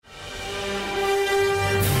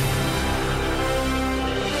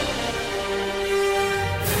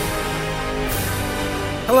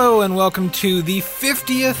Hello and welcome to the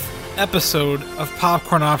 50th episode of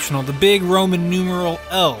Popcorn Optional, the big Roman numeral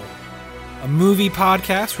L, a movie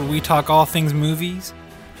podcast where we talk all things movies.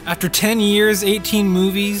 After 10 years, 18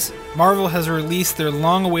 movies, Marvel has released their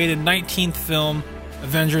long-awaited 19th film,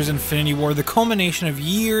 Avengers: Infinity War, the culmination of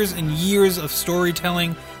years and years of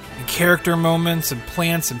storytelling and character moments and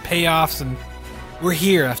plants and payoffs, and we're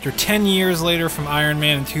here after 10 years later from Iron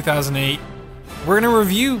Man in 2008. We're going to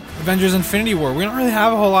review Avengers: Infinity War. We don't really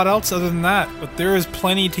have a whole lot else other than that, but there is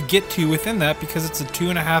plenty to get to within that because it's a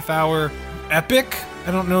 2.5-hour epic.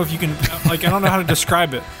 I don't know if you can, I don't know how to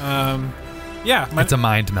describe it. It's a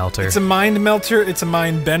mind melter. It's a mind melter. It's a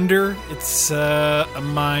mind bender. It's a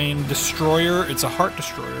mind destroyer. It's a heart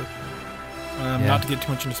destroyer. Not to get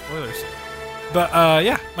too much into spoilers. But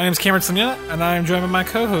my name is Cameron Slimia, and I am joined by my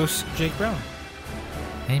co-host, Jake Brown.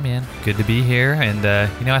 Hey man, good to be here, and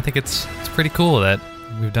I think it's pretty cool that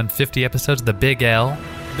we've done 50 episodes of the Big L.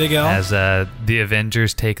 Big L? As the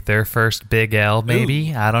Avengers take their first Big L,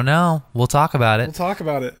 maybe. Ooh. I don't know. We'll talk about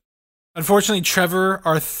it. Unfortunately, Trevor,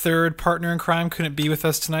 our third partner in crime, couldn't be with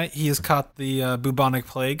us tonight. He has caught the bubonic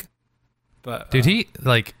plague. But dude,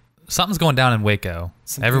 something's going down in Waco.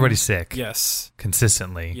 Everybody's sick. Yes.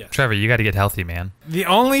 Consistently. Yes. Trevor, you got to get healthy, man. The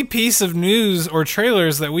only piece of news or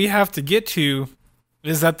trailers that we have to get to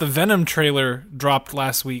is that the Venom trailer dropped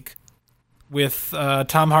last week with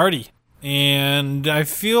Tom Hardy. And I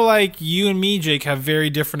feel like you and me, Jake, have very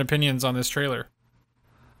different opinions on this trailer.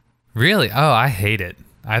 Really? Oh, I hate it.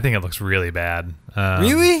 I think it looks really bad.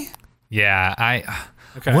 Really? Yeah.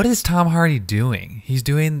 Okay. What is Tom Hardy doing? He's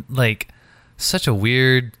doing such a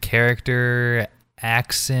weird character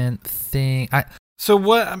accent thing.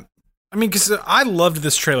 Because I loved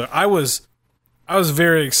this trailer. I was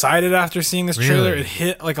very excited after seeing this trailer. Really? It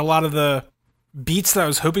hit a lot of the beats that I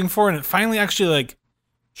was hoping for, and it finally actually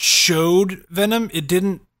showed Venom. It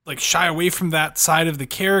didn't shy away from that side of the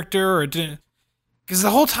character, or it didn't. Because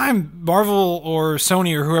the whole time, Marvel or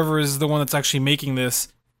Sony or whoever is the one that's actually making this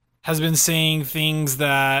has been saying things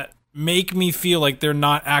that make me feel like they're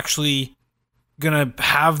not actually gonna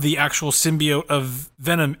have the actual symbiote of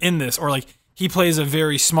Venom in this, or he plays a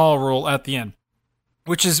very small role at the end,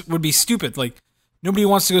 which would be stupid. Nobody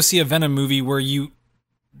wants to go see a Venom movie where you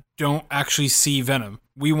don't actually see Venom.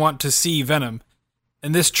 We want to see Venom.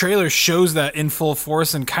 And this trailer shows that in full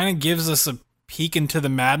force and kind of gives us a peek into the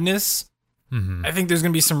madness. Mm-hmm. I think there's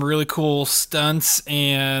going to be some really cool stunts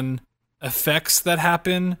and effects that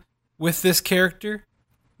happen with this character.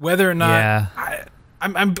 Whether or not... Yeah.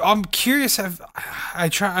 I'm curious. I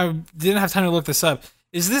didn't have time to look this up.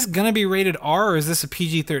 Is this going to be rated R, or is this a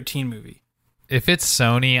PG-13 movie? If it's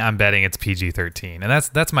Sony, I'm betting it's PG-13. And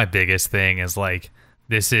that's my biggest thing is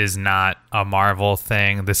this is not a Marvel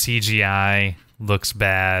thing. The CGI looks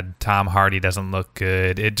bad. Tom Hardy doesn't look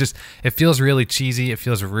good. It feels really cheesy. It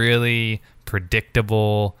feels really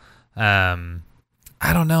predictable. I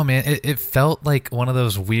don't know, man. It felt like one of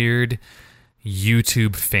those weird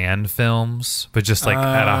YouTube fan films, but just at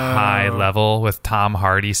a high level with Tom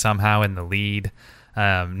Hardy somehow in the lead.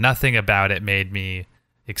 Nothing about it made me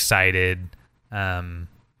excited.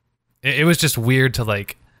 It was just weird to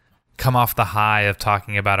come off the high of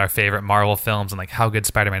talking about our favorite Marvel films and how good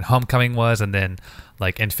Spider-Man Homecoming was, and then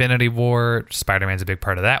Infinity War, Spider-Man's a big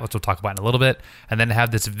part of that, which we'll talk about in a little bit, and then have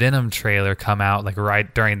this Venom trailer come out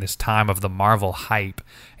right during this time of the Marvel hype,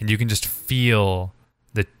 and you can just feel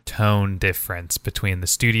the tone difference between the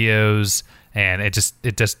studios, and it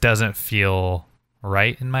just doesn't feel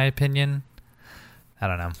right in my opinion. I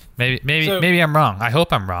don't know. Maybe I'm wrong. I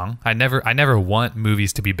hope I'm wrong. I never want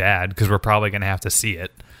movies to be bad because we're probably going to have to see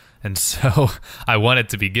it. And so I want it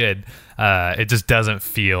to be good. It just doesn't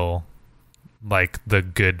feel like the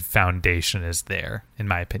good foundation is there, in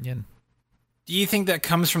my opinion. Do you think that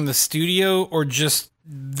comes from the studio, or just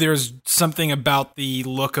there's something about the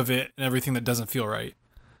look of it and everything that doesn't feel right?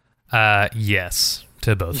 Yes,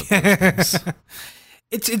 to both of those things.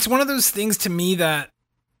 It's one of those things to me that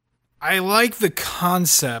I like the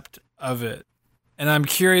concept of it, and I'm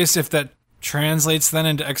curious if that translates then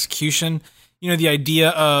into execution. The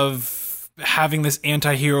idea of having this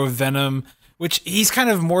anti-hero Venom, which he's kind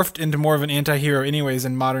of morphed into more of an anti-hero anyways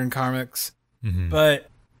in modern comics. Mm-hmm. But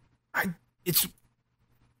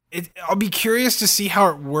I'll be curious to see how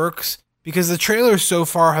it works, because the trailers so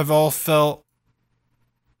far have all felt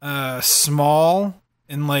small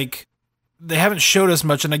and they haven't showed us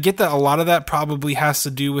much, and I get that a lot of that probably has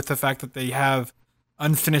to do with the fact that they have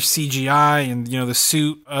unfinished CGI, and the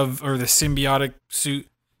suit or the symbiotic suit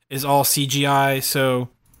is all CGI. So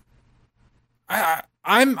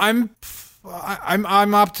I'm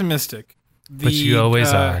optimistic. But you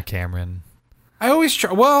always are, Cameron. I always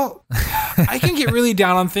try. Well, I can get really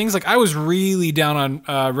down on things. Like I was really down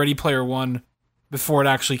on Ready Player One before it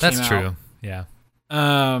actually came out. That's true. Yeah.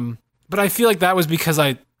 But I feel like that was because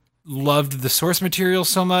I loved the source material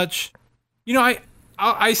so much. You know,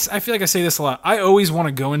 I feel like I say this a lot. I always want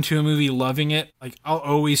to go into a movie loving it. Like I'll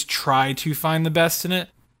always try to find the best in it.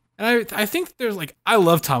 And I think there's like, I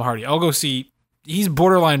love Tom Hardy. I'll go see, he's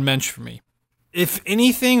borderline mensch for me. If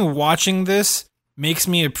anything, watching this makes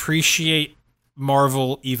me appreciate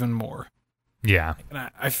Marvel even more. Yeah.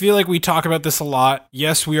 And I feel like we talk about this a lot.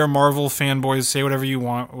 Yes, we are Marvel fanboys. Say whatever you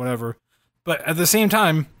want, whatever. But at the same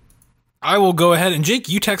time, I will go ahead. And Jake,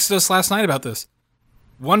 you texted us last night about this.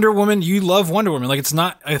 Wonder Woman, you love Wonder Woman. Like, it's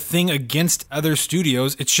not a thing against other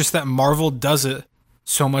studios. It's just that Marvel does it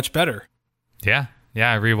so much better. Yeah.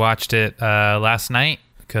 Yeah, I rewatched it last night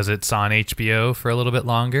because it's on HBO for a little bit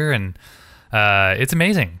longer, and it's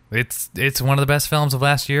amazing. It's one of the best films of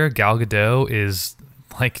last year. Gal Gadot is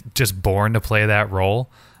like just born to play that role.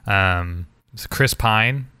 Chris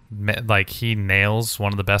Pine, like he nails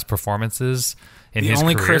one of the best performances in his career. The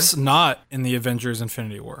only Chris not in the Avengers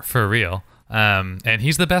Infinity War. For real. And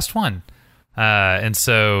he's the best one. And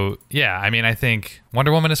so, yeah, I mean, I think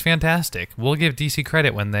Wonder Woman is fantastic. We'll give DC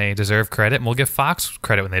credit when they deserve credit, and we'll give Fox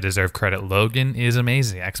credit when they deserve credit. Logan is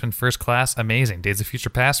amazing. X-Men First Class, amazing. Days of Future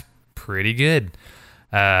Past, pretty good.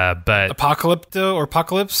 But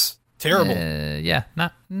Apocalypse, terrible. Yeah,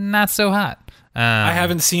 not so hot. I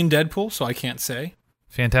haven't seen Deadpool, so I can't say.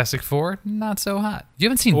 Fantastic Four, not so hot. You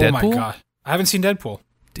haven't seen Deadpool? Oh my god, I haven't seen Deadpool.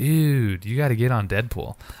 Dude, you got to get on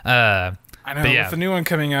Deadpool. I know, with the new one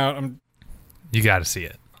coming out, you got to see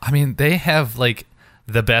it. I mean, they have like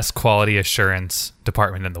the best quality assurance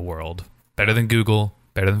department in the world. Better than Google,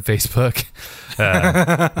 better than Facebook.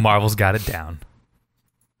 Marvel's got it down.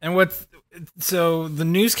 And so the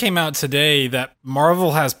news came out today that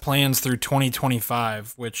Marvel has plans through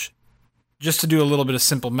 2025, which, just to do a little bit of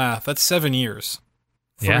simple math, that's 7 years.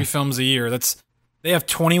 3 films a year. They have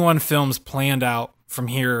 21 films planned out from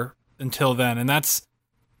here until then. And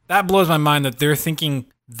that blows my mind that they're thinking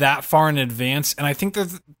that far in advance. And I think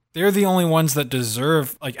that they're the only ones that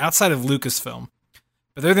deserve, like outside of Lucasfilm,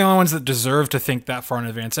 but they're the only ones that deserve to think that far in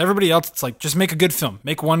advance. Everybody else, it's like, just make a good film,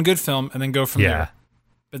 make one good film, and then go from there.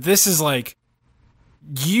 But this is like,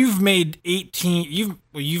 you've made 18,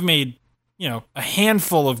 you've made, a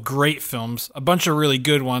handful of great films, a bunch of really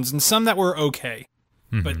good ones, and some that were okay.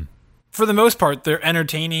 Mm-hmm. But for the most part, they're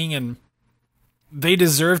entertaining, and they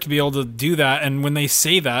deserve to be able to do that. And when they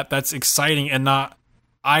say that, that's exciting and not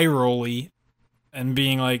eye-rolly and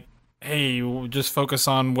being like, hey, we'll just focus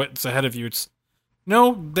on what's ahead of you.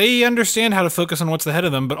 No, they understand how to focus on what's ahead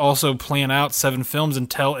of them, but also plan out 7 films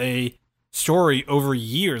and tell a story over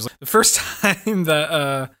years. The first time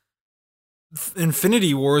that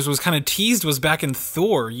Infinity Wars was kind of teased was back in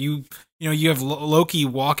Thor. You have Loki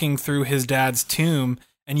walking through his dad's tomb,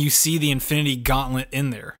 and you see the Infinity Gauntlet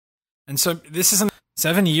in there. And so this isn't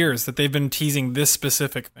 7 years that they've been teasing this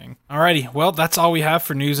specific thing. Alrighty, well, that's all we have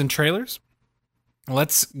for news and trailers.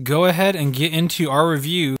 Let's go ahead and get into our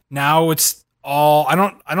review. Now it's all,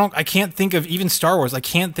 I can't think of even Star Wars. I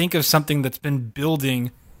can't think of something that's been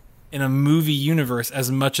building in a movie universe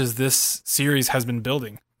as much as this series has been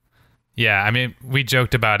building. Yeah, I mean, we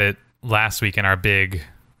joked about it last week in our big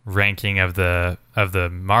ranking of the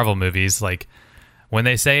Marvel movies. Like, when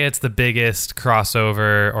they say it's the biggest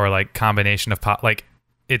crossover or like combination of pop, like,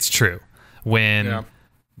 it's true. When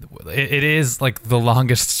it is like the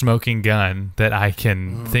longest smoking gun that I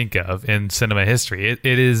can think of in cinema history. It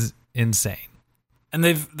is insane. And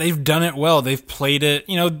they've done it well. They've played it,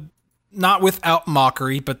 not without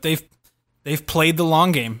mockery, but they've played the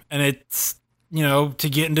long game. And it's, to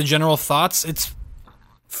get into general thoughts, it's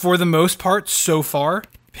for the most part so far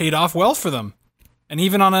paid off well for them. And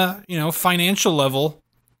even on a, financial level,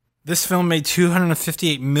 this film made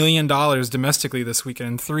 $258 million domestically this weekend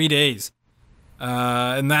in 3 days.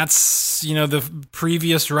 And that's, the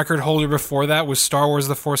previous record holder before that was Star Wars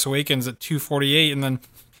The Force Awakens at 248. And then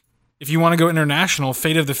if you want to go international,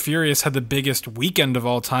 Fate of the Furious had the biggest weekend of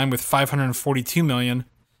all time with $542 million.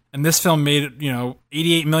 And this film made,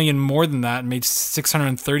 $88 million more than that and made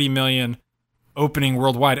 $630 million opening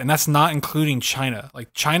worldwide. And that's not including China.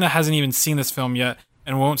 Like, China hasn't even seen this film yet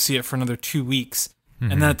and won't see it for another 2 weeks.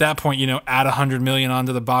 Mm-hmm. And then at that point, add $100 million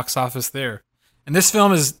onto the box office there. And this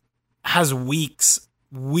film has weeks.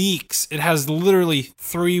 It has literally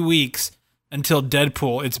 3 weeks until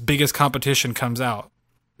Deadpool, its biggest competition, comes out.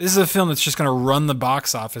 This is a film that's just going to run the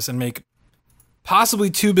box office and make possibly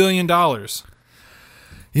 $2 billion.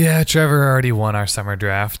 Yeah, Trevor already won our summer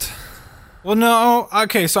draft. Well, no.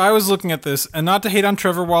 Okay, so I was looking at this, and not to hate on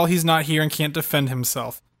Trevor while he's not here and can't defend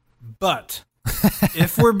himself, but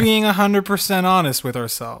if we're being 100% honest with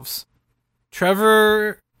ourselves,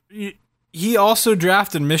 Trevor, he also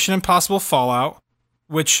drafted Mission Impossible Fallout,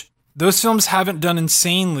 which those films haven't done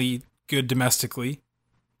insanely good domestically.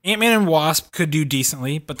 Ant-Man and Wasp could do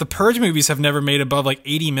decently, but the Purge movies have never made above like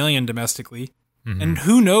 80 million domestically. Mm-hmm. And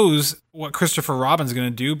who knows what Christopher Robin's going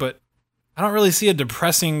to do, but I don't really see a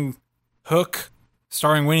depressing Hook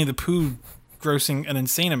starring Winnie the Pooh grossing an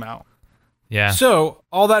insane amount. Yeah. So,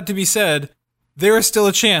 all that to be said, there is still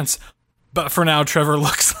a chance. But for now, Trevor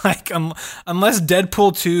looks like, unless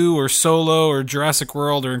Deadpool 2 or Solo or Jurassic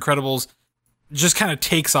World or Incredibles just kind of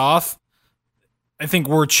takes off, I think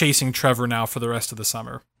we're chasing Trevor now for the rest of the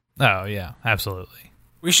summer. Oh, yeah, absolutely.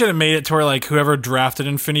 We should have made it to where like whoever drafted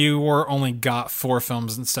Infinity War only got 4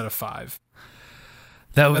 films instead of 5.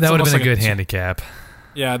 That would have been a good handicap.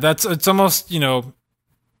 Yeah, it's almost,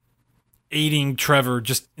 aiding Trevor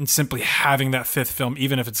just in simply having that 5th film,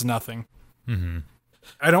 even if it's nothing. Mm-hmm.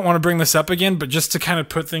 I don't want to bring this up again, but just to kind of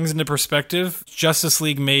put things into perspective, Justice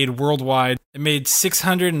League made worldwide, it made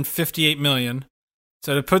 $658 million.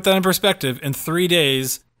 So to put that in perspective, in 3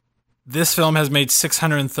 days, this film has made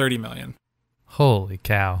 $630 million. Holy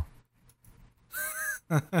cow.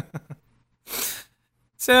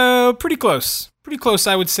 So pretty close. Pretty close,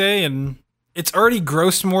 I would say. And it's already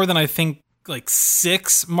grossed more than I think like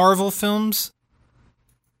 6 Marvel films.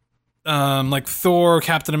 Like Thor,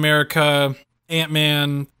 Captain America,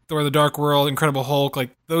 Ant-Man, Thor the Dark World, Incredible Hulk, like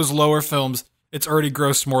those lower films, it's already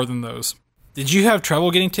grossed more than those. Did you have trouble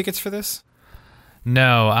getting tickets for this?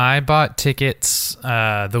 No, I bought tickets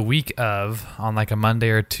the week of on like a Monday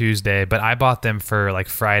or Tuesday, but I bought them for like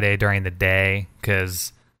Friday during the day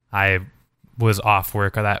because I was off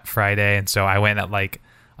work on that Friday, and so I went at like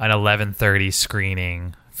an 11:30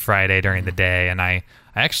 screening Friday during the day, and I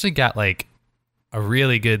actually got like a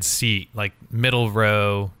really good seat, like middle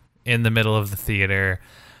row in the middle of the theater.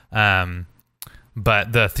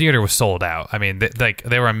 But the theater was sold out. I mean,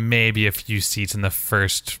 there were maybe a few seats in the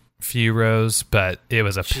first few rows, but it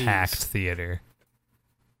was a packed theater.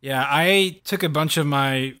 Yeah, I took a bunch of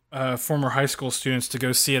my former high school students to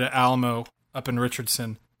go see it at Alamo up in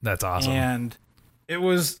Richardson. That's awesome. And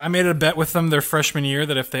I made a bet with them their freshman year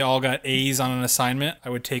that if they all got A's on an assignment, I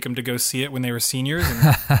would take them to go see it when they were seniors.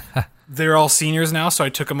 And they're all seniors now, so I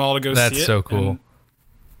took them all to go see it. That's so cool.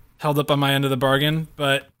 Held up on my end of the bargain,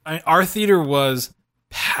 but our theater was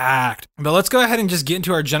packed. But let's go ahead and just get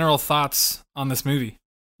into our general thoughts on this movie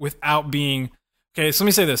without being... Okay, so let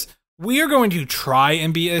me say this. We are going to try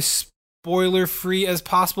and be as spoiler-free as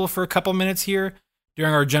possible for a couple minutes here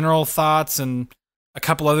during our general thoughts and a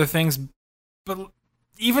couple other things. But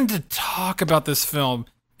even to talk about this film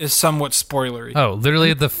is somewhat spoilery. Oh,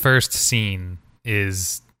 literally the first scene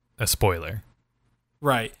is a spoiler.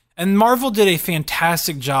 Right. And Marvel did a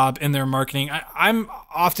fantastic job in their marketing. I'm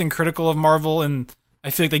often critical of Marvel, and I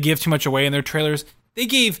feel like they give too much away in their trailers. They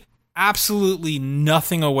gave absolutely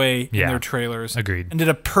nothing away in their trailers. Agreed. And did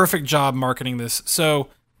a perfect job marketing this. So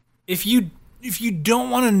if you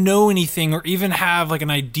don't want to know anything or even have like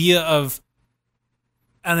an idea of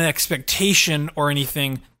an expectation or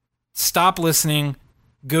anything, stop listening,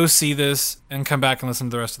 go see this, and come back and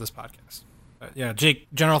listen to the rest of this podcast. But yeah, Jake,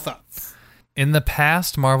 general thoughts. In the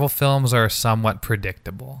past, Marvel films are somewhat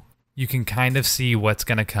predictable. You can kind of see what's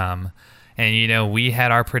going to come. And, we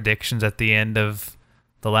had our predictions at the end of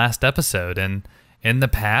the last episode. And in the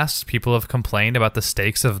past, people have complained about the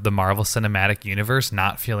stakes of the Marvel Cinematic Universe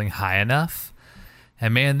not feeling high enough.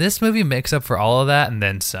 And man, this movie makes up for all of that and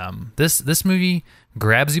then some. This movie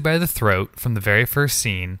grabs you by the throat from the very first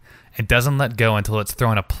scene and doesn't let go until it's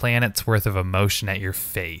thrown a planet's worth of emotion at your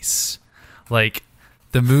face. Like,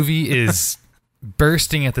 the movie is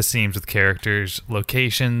bursting at the seams with characters,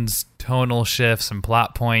 locations, tonal shifts, and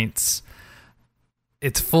plot points.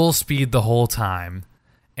 It's full speed the whole time,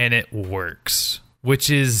 and it works, which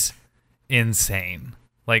is insane.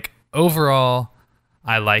 Like, overall,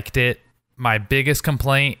 I liked it. My biggest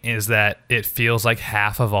complaint is that it feels like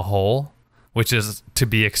half of a whole, which is to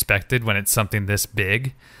be expected when it's something this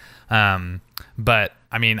big. But,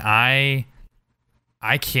 I mean, I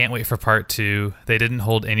can't wait for part 2. They didn't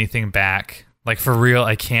hold anything back. Like, for real,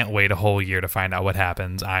 I can't wait a whole year to find out what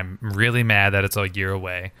happens. I'm really mad that it's a year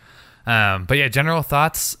away. But yeah, general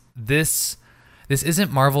thoughts. This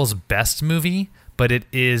isn't Marvel's best movie, but it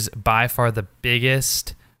is by far the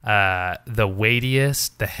biggest, the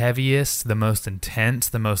weightiest, the heaviest, the most intense,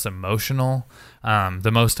 the most emotional,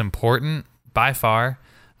 the most important by far.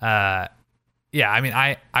 Yeah, I mean,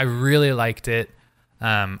 I really liked it.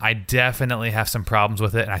 I definitely have some problems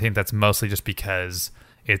with it, and I think that's mostly just because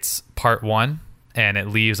it's part one and it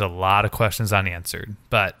leaves a lot of questions unanswered.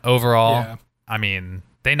 But overall, I mean,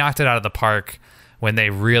 they knocked it out of the park when they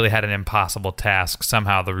really had an impossible task.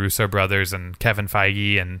 Somehow the Russo brothers and Kevin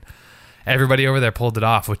Feige and everybody over there pulled it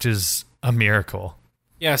off, which is a miracle.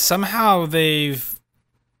 Yeah, somehow they've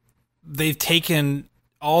taken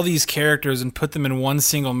all these characters and put them in one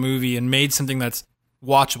single movie and made something that's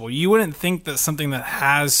watchable. You wouldn't think that something that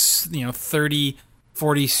has, 30,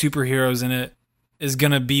 40 superheroes in it is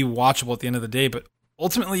going to be watchable at the end of the day, but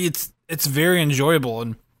ultimately it's very enjoyable.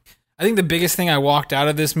 And I think the biggest thing I walked out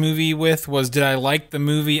of this movie with was, did I like the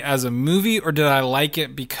movie as a movie, or did I like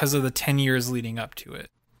it because of the 10 years leading up to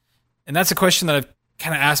it? And that's a question that I've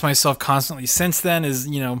kind of asked myself constantly since then is,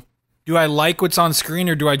 do I like what's on screen,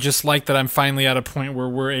 or do I just like that I'm finally at a point where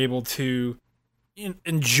we're able to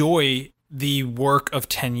enjoy the work of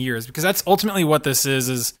 10 years? Because that's ultimately what this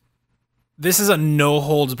is this is a no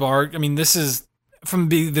holds barred. I mean, this is from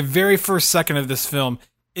the very first second of this film,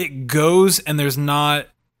 it goes and there's not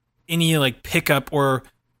any like pickup or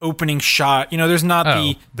opening shot. There's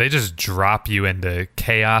not they just drop you into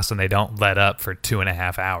chaos and they don't let up for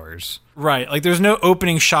 2.5 hours. Right. Like there's no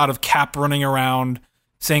opening shot of Cap running around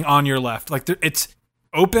saying on your left. Like it's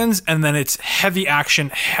opens and then it's heavy action,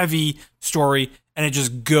 heavy story, and it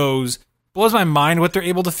just goes. Blows my mind what they're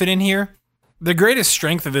able to fit in here. The greatest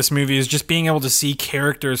strength of this movie is just being able to see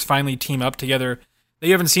characters finally team up together that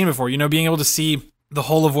you haven't seen before. Being able to see the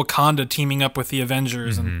whole of Wakanda teaming up with the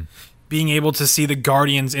Avengers and being able to see the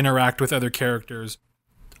Guardians interact with other characters.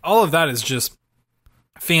 All of that is just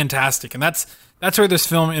fantastic. And that's where this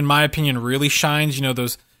film, in my opinion, really shines.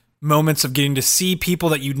 Those moments of getting to see people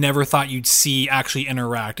that you'd never thought you'd see actually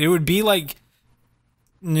interact. It would be like,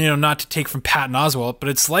 not to take from Patton Oswalt, but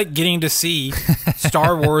it's like getting to see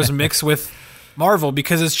Star Wars mix with Marvel,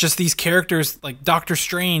 because it's just these characters like Doctor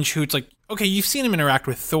Strange, who it's like, okay, you've seen him interact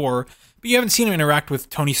with Thor, but you haven't seen him interact with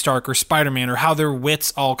Tony Stark or Spider-Man, or how their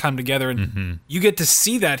wits all come together. And you get to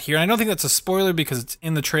see that here. And I don't think that's a spoiler because it's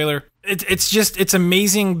in the trailer. It's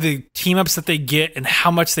amazing the team-ups that they get and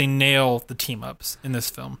how much they nail the team-ups in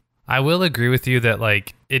this film. I will agree with you that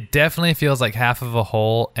like it definitely feels like half of a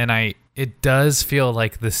whole, and it does feel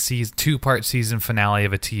like the two-part season finale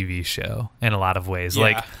of a TV show in a lot of ways. Yeah.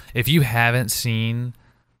 Like if you haven't seen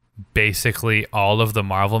basically all of the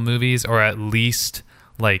Marvel movies, or at least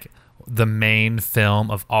like the main film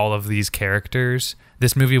of all of these characters,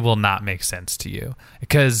 this movie will not make sense to you,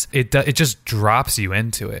 because it just drops you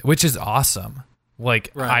into it, which is awesome.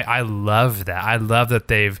 Like, right. I love that. I love that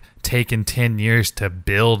they've taken 10 years to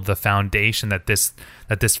build the foundation that this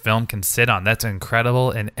film can sit on. That's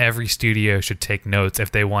incredible, and every studio should take notes.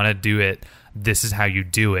 If they want to do it, this is how you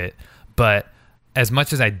do it. But as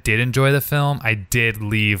much as I did enjoy the film, I did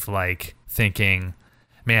leave like thinking,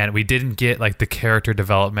 man, we didn't get like the character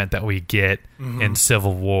development that we get in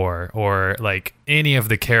Civil War, or like any of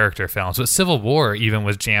the character films. But Civil War even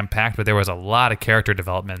was jam-packed, but there was a lot of character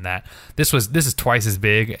development in that. This is twice as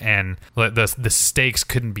big, and the stakes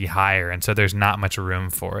couldn't be higher, and so there's not much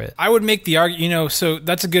room for it. I would make the argument, so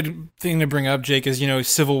that's a good thing to bring up, Jake, is,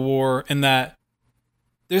 Civil War, in that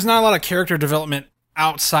there's not a lot of character development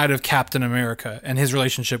outside of Captain America and his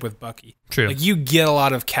relationship with Bucky. True. Like, you get a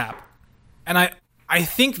lot of Cap. And I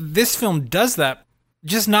think this film does that,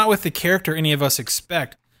 just not with the character any of us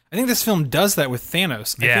expect. I think this film does that with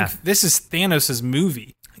Thanos. Yeah. I think this is Thanos'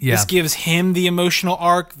 movie. Yeah. This gives him the emotional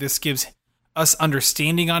arc. This gives us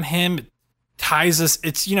understanding on him. It ties us.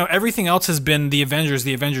 It's, everything else has been the Avengers.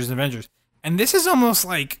 And this is almost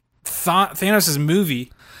like Thanos'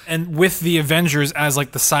 movie, and with the Avengers as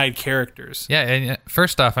like the side characters. Yeah, and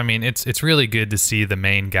first off, I mean, it's really good to see the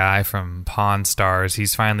main guy from Pawn Stars.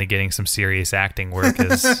 He's finally getting some serious acting work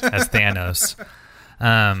as Thanos.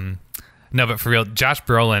 No, but for real, Josh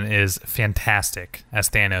Brolin is fantastic as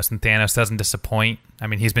Thanos, and Thanos doesn't disappoint. I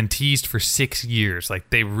mean, he's been teased for 6 years.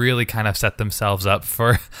 Like, they really kind of set themselves up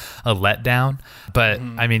for a letdown. But,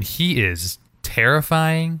 I mean, he is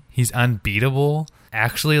terrifying. He's unbeatable.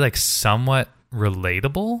 Actually, like, somewhat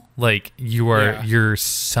relatable. Like, you're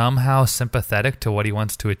somehow sympathetic to what he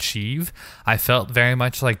wants to achieve. I felt very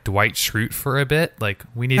much like Dwight Schrute for a bit. Like,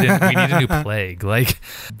 we need a new Plague. Like,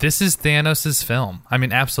 this is Thanos' film. I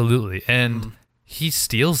mean, absolutely. And he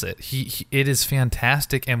steals it. It is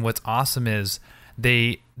fantastic. And what's awesome is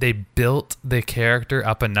they built the character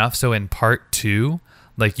up enough so in part 2,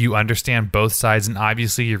 like, you understand both sides, and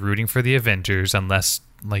obviously you're rooting for the Avengers unless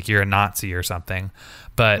like you're a Nazi or something.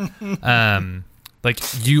 But Like,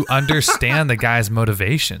 you understand the guy's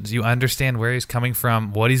motivations. You understand where he's coming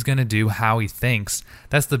from, what he's going to do, how he thinks.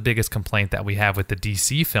 That's the biggest complaint that we have with the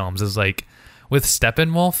DC films is, like, with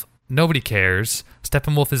Steppenwolf, nobody cares.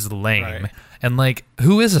 Steppenwolf is lame. Right. And, like,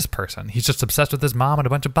 who is this person? He's just obsessed with his mom and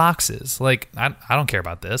a bunch of boxes. Like, I don't care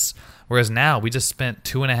about this. Whereas now, we just spent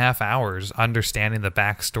 2.5 hours understanding the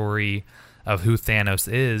backstory of who Thanos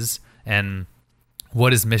is and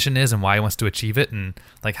what his mission is and why he wants to achieve it and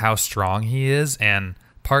like how strong he is. And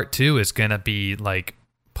part 2 is gonna be like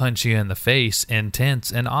punch you in the face, intense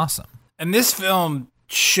and awesome. And this film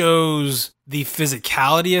shows the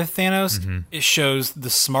physicality of Thanos. It shows the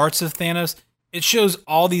smarts of Thanos. It shows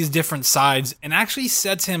all these different sides and actually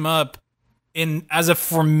sets him up in as a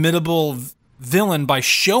formidable villain by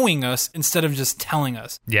showing us instead of just telling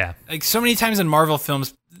us. Yeah. Like so many times in Marvel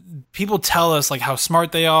films, people tell us like how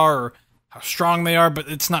smart they are or how strong they are, but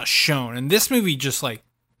it's not shown. And this movie just like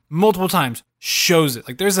multiple times shows it.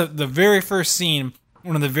 Like there's the very first scene,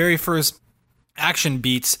 one of the very first action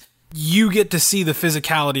beats, you get to see the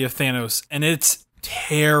physicality of Thanos, and it's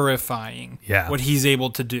terrifying. Yeah. What he's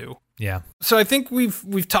able to do. Yeah. So I think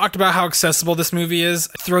we've talked about how accessible this movie is.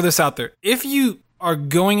 Throw this out there. If you are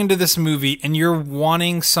going into this movie and you're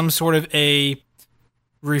wanting some sort of a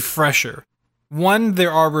refresher, one,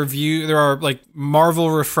 there are like Marvel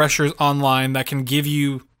refreshers online that can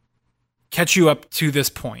catch you up to this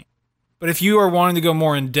point. But if you are wanting to go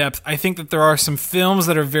more in depth, I think that there are some films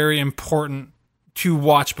that are very important to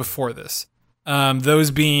watch before this. Those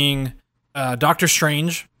being Doctor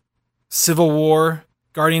Strange, Civil War,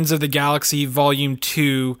 Guardians of the Galaxy Volume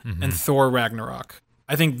 2, and Thor Ragnarok.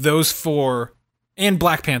 I think those 4, and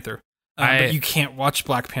Black Panther. But you can't watch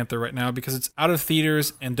Black Panther right now because it's out of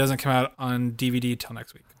theaters and doesn't come out on DVD till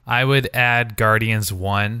next week. I would add Guardians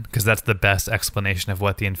 1 because that's the best explanation of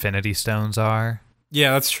what the Infinity Stones are.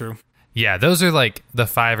 Yeah, that's true. Yeah, those are like the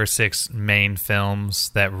 5 or 6 main films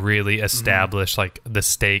that really establish like the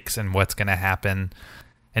stakes and what's going to happen.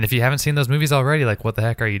 And if you haven't seen those movies already, like what the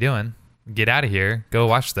heck are you doing? Get out of here, go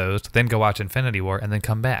watch those, then go watch Infinity War, and then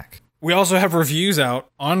come back. We also have reviews out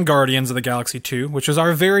on Guardians of the Galaxy 2, which was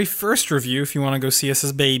our very first review if you want to go see us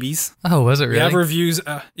as babies. Oh, was it really? We have reviews.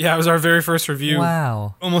 Yeah, it was our very first review.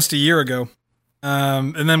 Wow. Almost a year ago.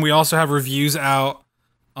 And then we also have reviews out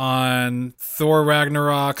on Thor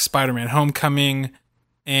Ragnarok, Spider-Man Homecoming,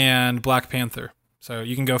 and Black Panther. So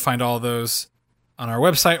you can go find all of those on our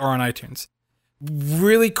website or on iTunes.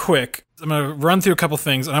 Really quick, I'm going to run through a couple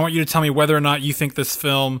things, and I want you to tell me whether or not you think this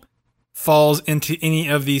film falls into any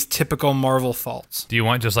of these typical Marvel faults. Do you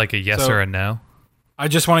want just like a yes or a no? I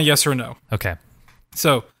just want a yes or no. Okay.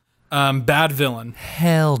 So, bad villain.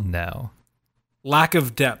 Hell no. Lack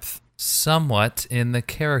of depth. Somewhat in the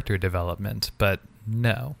character development, but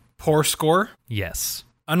no. Poor score. Yes.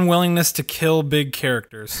 Unwillingness to kill big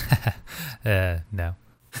characters. No.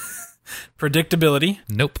 Predictability.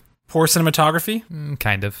 Nope. Poor cinematography.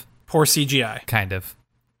 Kind of. Poor CGI. Kind of.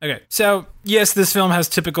 Okay, so yes, this film has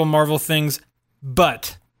typical Marvel things,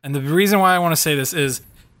 but, and the reason why I want to say this is,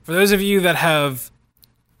 for those of you that have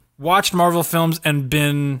watched Marvel films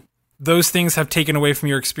and those things have taken away from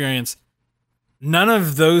your experience, none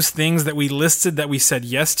of those things that we listed that we said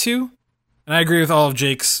yes to, and I agree with all of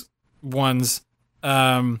Jake's ones,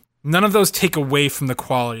 none of those take away from the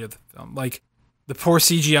quality of the film. Like, the poor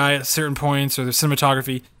CGI at certain points or the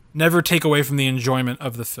cinematography never take away from the enjoyment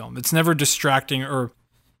of the film. It's never distracting or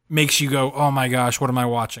makes you go, oh my gosh, what am I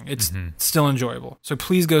watching? It's still enjoyable. So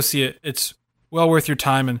please go see it. It's well worth your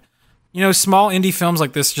time. And, you know, small indie films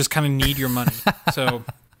like this just kind of need your money. So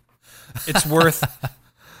it's worth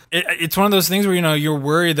it's one of those things where, you know, you're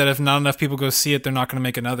worried that if not enough people go see it, they're not going to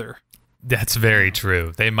make another. That's very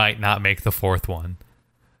true. They might not make the 4th one.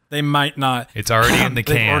 They might not. It's already in the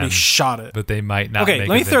can. They've already shot it. But they might not make it. Okay,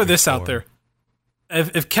 let me throw this out there.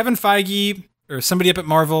 If Kevin Feige or somebody up at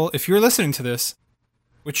Marvel, if you're listening to this,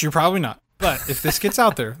 which you're probably not, but if this gets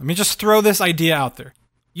out there, let me just throw this idea out there.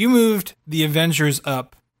 You moved the Avengers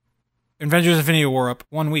Infinity War up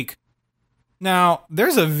 1 week. Now,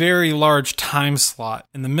 there's a very large time slot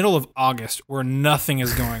in the middle of August where nothing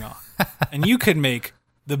is going on. And you could make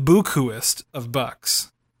the bukuist of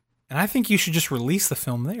bucks. And I think you should just release the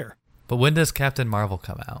film there. But when does Captain Marvel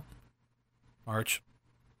come out? March.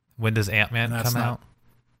 When does Ant-Man come out?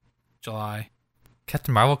 July.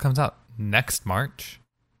 Captain Marvel comes out next March?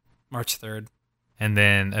 March 3rd. And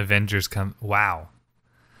then Avengers Comes out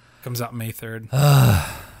May 3rd.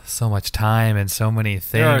 So much time and so many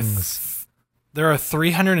things. There are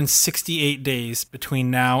 368 days between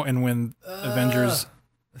now and when Avengers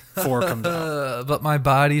 4 comes out. But my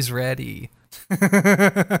body's ready.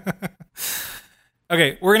 Okay,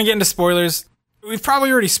 we're going to get into spoilers. we've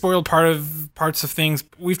probably already spoiled parts of things.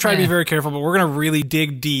 We've tried to be very careful, but we're going to really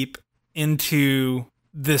dig deep into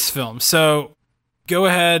this film. So go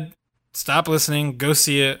ahead, stop listening, go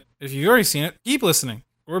see it. If you've already seen it, keep listening.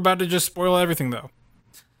 We're about to just spoil everything, though.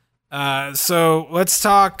 So let's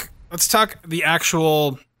talk the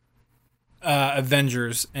actual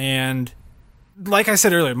Avengers. And like I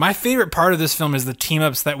said earlier, my favorite part of this film is the team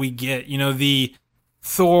ups that we get. You know, the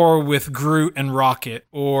Thor with Groot and Rocket,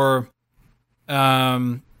 or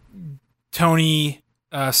Tony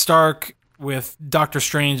Stark with Doctor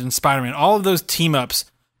Strange and Spider-Man. All of those team ups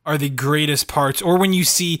are the greatest parts. Or when you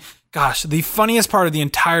see, gosh, the funniest part of the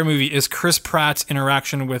entire movie is Chris Pratt's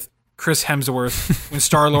interaction with Chris Hemsworth when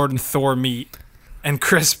Star-Lord and Thor meet. And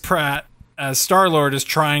Chris Pratt as Star-Lord is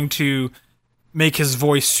trying to make his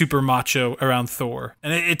voice super macho around Thor.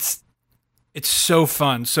 And it's so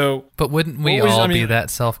fun. So, but wouldn't we all be that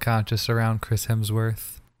self-conscious around Chris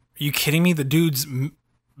Hemsworth? Are you kidding me? The dude's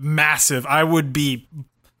massive. I would be,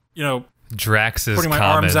 Drax's putting my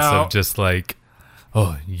comments arms out. of just like,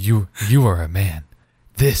 "Oh, you are a man.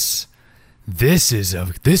 This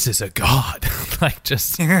is a god." Like,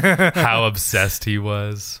 just how obsessed he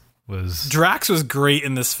was. Drax was great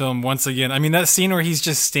in this film once again. I mean, that scene where he's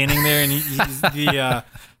just standing there and he's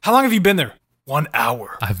how long have you been there? 1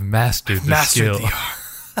 hour. I've mastered the skill.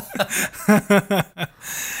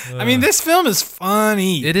 I mean, this film is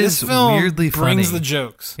funny. This film weirdly brings funny. The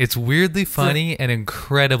jokes. It's weirdly funny and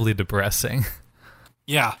incredibly depressing.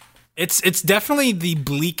 Yeah. It's definitely the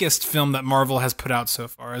bleakest film that Marvel has put out so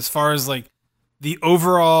far as like the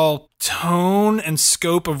overall tone and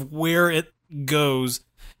scope of where it goes.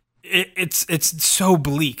 It's so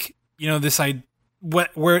bleak. You know,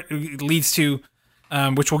 where it leads to,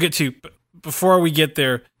 which we'll get to. But before we get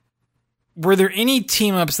there, were there any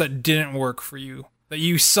team ups that didn't work for you that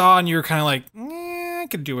you saw and you were kind of like, I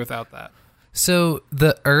could do without that? So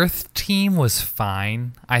the Earth team was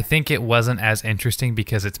fine. I think it wasn't as interesting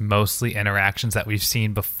because it's mostly interactions that we've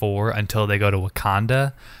seen before until they go to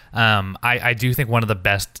Wakanda. I do think one of the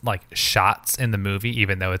best like shots in the movie,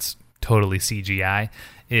 even though it's totally CGI,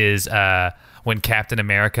 is when Captain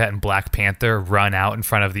America and Black Panther run out in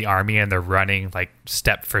front of the army and they're running like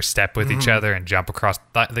step for step with each other and jump across.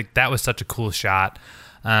 Like, that was such a cool shot.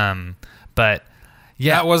 But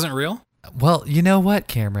yeah, that wasn't real. Well, you know what,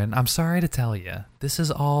 Cameron? I'm sorry to tell you, this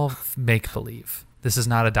is all make believe. This is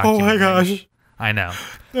not a documentary. Oh my gosh! I know.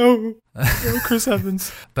 No, Chris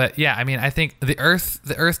Evans. But yeah, I mean, I think the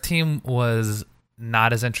Earth team was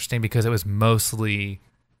not as interesting because it was mostly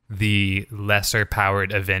the lesser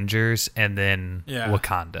powered Avengers and then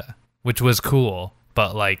Wakanda, which was cool,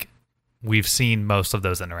 but like we've seen most of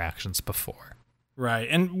those interactions before. Right.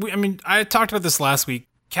 And I talked about this last week.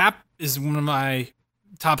 Cap is one of my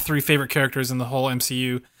top 3 favorite characters in the whole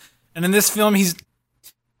MCU. And in this film, you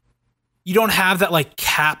don't have that like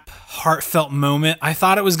Cap heartfelt moment. I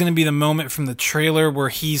thought it was going to be the moment from the trailer where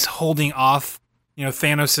he's holding off,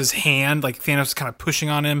 Thanos' hand, like Thanos is kind of pushing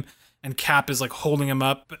on him and Cap is like holding him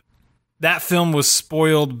up. But that film was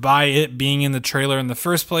spoiled by it being in the trailer in the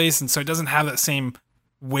first place, and so it doesn't have that same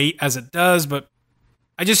weight as it does. But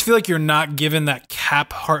I just feel like you're not given that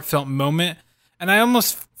Cap heartfelt moment, and I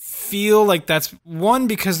almost feel like that's one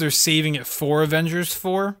because they're saving it for Avengers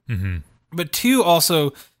 4, but 2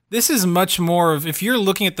 also this is much more of, if you're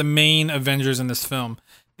looking at the main Avengers in this film,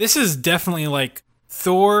 this is definitely like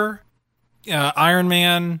Thor, Iron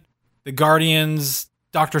Man, the Guardians,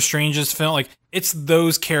 Doctor Strange's film. Like, it's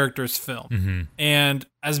those characters' film. And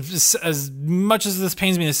as much as this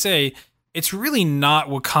pains me to say, it's really not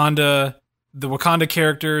Wakanda, the Wakanda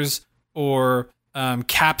characters, or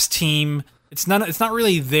Cap's team. It's not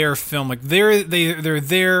really their film. Like, they're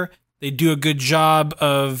there. They do a good job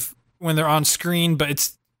of when they're on screen, but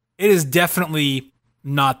it is definitely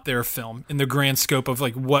not their film in the grand scope of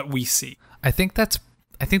like what we see. I think that's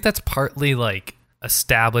partly like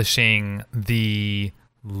establishing the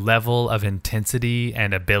level of intensity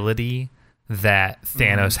and ability that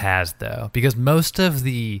Thanos has, though, because most of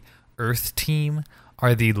the Earth team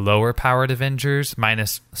are the lower powered Avengers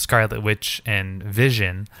minus Scarlet Witch and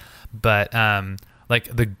Vision, but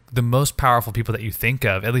like the most powerful people that you think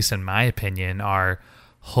of, at least in my opinion, are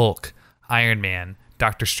Hulk, Iron Man,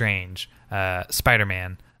 Doctor Strange,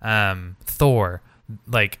 Spider-Man, Thor.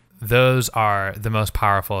 Like, those are the most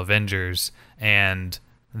powerful Avengers, and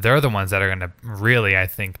they're the ones that are going to really, I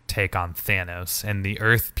think, take on Thanos. And the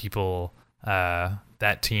Earth people,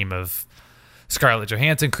 that team of Scarlett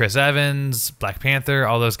Johansson, Chris Evans, Black Panther,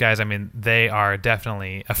 all those guys, I mean, they are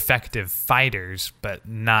definitely effective fighters, but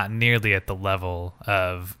not nearly at the level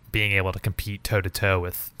of being able to compete toe-to-toe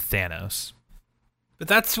with Thanos. But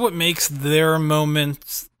that's what makes their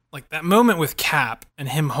moments, like that moment with Cap and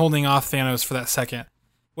him holding off Thanos for that second.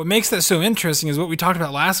 What makes that so interesting is what we talked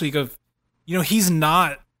about last week of, he's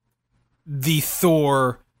not the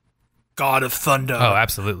Thor, God of Thunder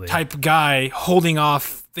absolutely. type guy holding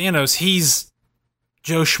off Thanos. He's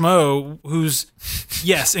Joe Schmo, who's,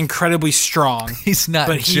 yes, incredibly strong. He's not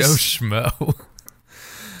Joe Schmo.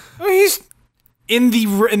 He's in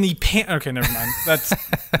the okay, never mind. That's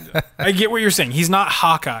I get what you're saying. He's not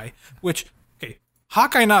Hawkeye, which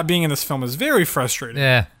Hawkeye not being in this film is very frustrating.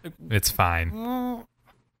 Yeah, it's fine.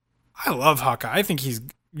 I love Hawkeye. I think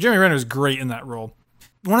Jeremy Renner is great in that role.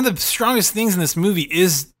 One of the strongest things in this movie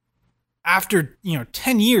is after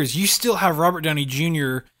 10 years, you still have Robert Downey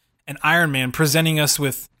Jr. and Iron Man presenting us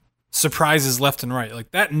with surprises left and right.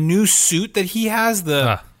 Like that new suit that he has,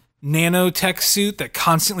 the nanotech suit that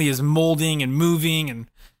constantly is molding and moving, and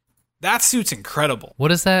that suit's incredible.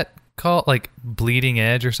 What is that called? Like Bleeding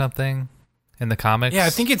Edge or something in the comics? Yeah,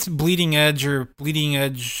 I think it's Bleeding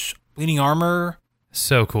Armor.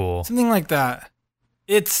 So cool. Something like that.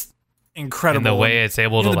 It's incredible. And the way it's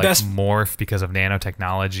able to best morph because of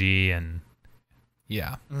nanotechnology and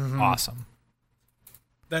awesome.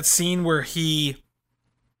 That scene where he,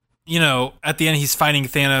 at the end he's fighting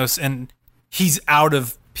Thanos and he's out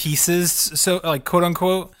of pieces, so like quote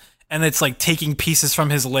unquote, and it's like taking pieces from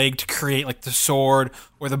his leg to create like the sword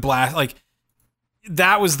or the blast. Like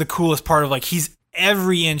that was the coolest part of like he's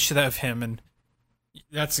every inch of him, and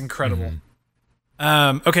that's incredible.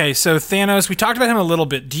 Mm-hmm. Okay, so Thanos, we talked about him a little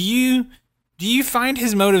bit. Do you find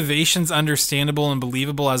his motivations understandable and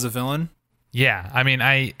believable as a villain? Yeah, I mean,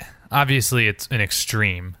 obviously it's an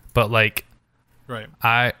extreme, but like, right.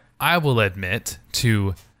 I will admit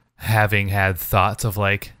to having had thoughts of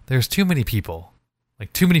like, there's too many people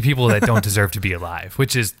that don't deserve to be alive,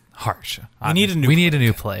 which is harsh. We need a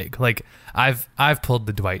new plague. Like I've pulled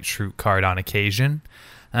the Dwight Schrute card on occasion.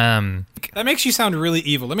 That makes you sound really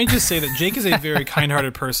evil. Let me just say that Jake is a very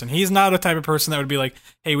kind-hearted person. He's not a type of person that would be like,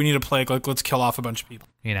 hey, we need a plague, like let's kill off a bunch of people.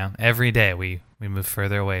 Every day we move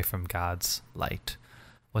further away from God's light.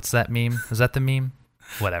 What's that meme? Is that the meme?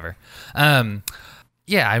 Whatever.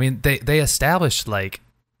 Yeah, I mean they established like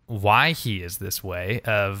why he is this way.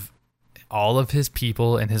 Of all of his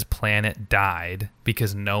people and his planet died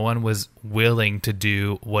because no one was willing to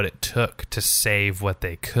do what it took to save what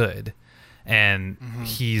they could. And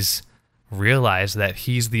he's realized that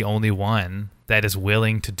he's the only one that is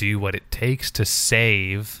willing to do what it takes to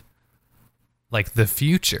save like the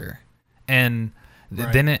future. And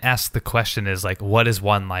then it asks the question is like, what is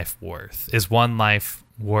one life worth? Is one life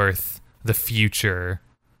worth the future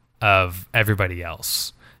of everybody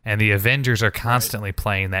else? And the Avengers are constantly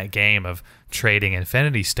playing that game of trading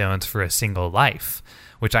Infinity Stones for a single life,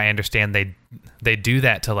 which I understand they do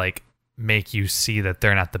that to like make you see that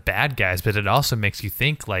they're not the bad guys, but it also makes you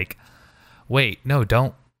think like, wait, no,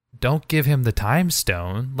 don't give him the time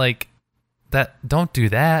stone. Like that, don't do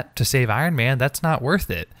that to save Iron Man. That's not worth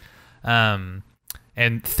it. And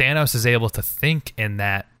Thanos is able to think in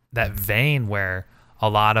that vein where a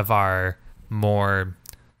lot of our more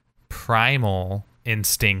primal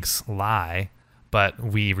instincts lie, but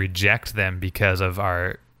we reject them because of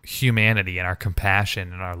our humanity and our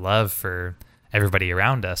compassion and our love for everybody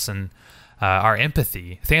around us and our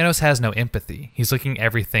empathy. Thanos has no empathy. He's looking at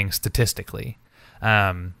everything statistically.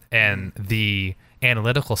 And the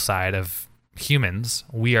analytical side of humans,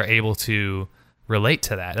 we are able to relate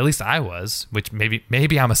to that. At least I was, which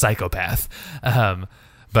maybe I'm a psychopath.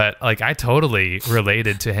 But like I totally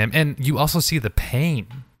related to him. And you also see the pain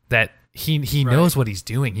that he knows what he's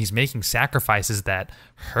doing. He's making sacrifices that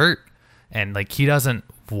hurt. And like he doesn't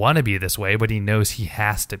want to be this way, but he knows he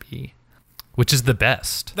has to be. Which is the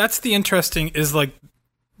best. That's the interesting is like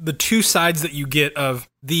the two sides that you get of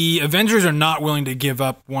the Avengers are not willing to give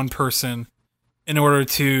up one person in order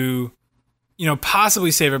to,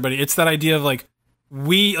 possibly save everybody. It's that idea of like,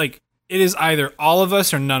 it is either all of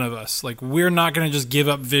us or none of us. Like we're not going to just give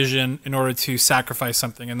up Vision in order to sacrifice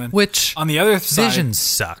something. And then which on the other side, Vision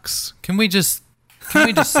sucks. Can we just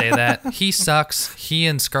say that? He sucks. He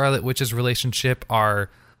and Scarlet Witch's relationship are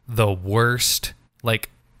the worst. Like,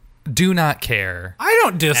 do not care. I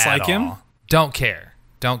don't dislike him. Don't care.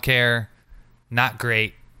 Not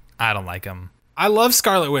great. I don't like him. I love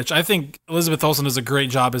Scarlet Witch. I think Elizabeth Olsen does a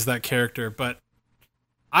great job as that character, but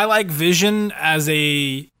I like Vision as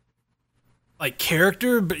a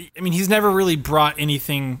character, but I mean he's never really brought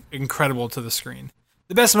anything incredible to the screen.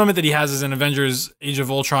 The best moment that he has is in Avengers Age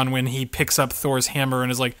of Ultron when he picks up Thor's hammer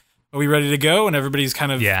and is like, "Are we ready to go?" And everybody's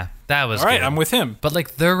kind of that was all right. Good. I'm with him. But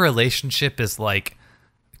like their relationship is like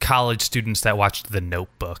college students that watched The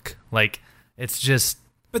Notebook. Like It's just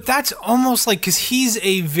But that's almost like, because he's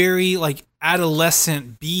a very like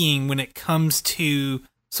adolescent being when it comes to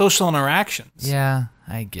social interactions. yeah,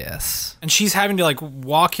 I guess. And she's having to like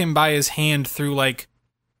walk him by his hand through like,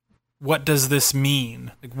 what does this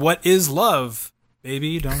mean? Like, what is love?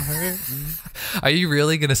 Baby, don't hurt me. Are you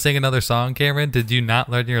really gonna sing another song, Cameron? Did you not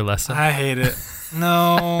learn your lesson? I hate it.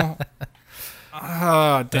 No.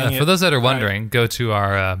 Oh, dang it. For those that are Right. wondering, go to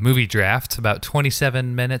our movie draft, about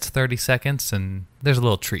 27 minutes, 30 seconds, and there's a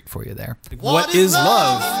little treat for you there. Like, what is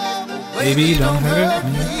love? Baby, don't hurt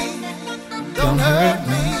me. Don't hurt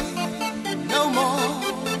me. No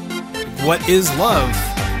more. What is love?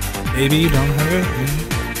 Baby, don't hurt me.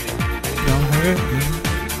 Don't hurt me.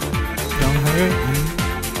 Don't hurt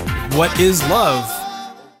me. What is love?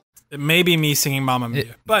 It may be me singing Mamma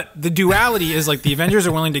Mia. But the duality is like the Avengers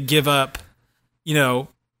are willing to give up, you know,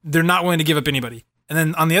 they're not willing to give up anybody. And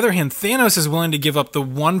then on the other hand, Thanos is willing to give up the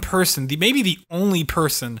one person, maybe the only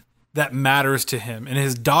person that matters to him, and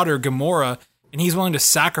his daughter Gamora, and he's willing to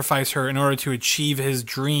sacrifice her in order to achieve his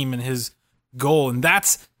dream and his goal. And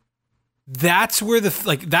that's where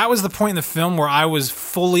that was the point in the film where I was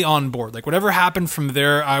fully on board. Like, whatever happened from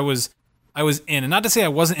there, I was in. And not to say I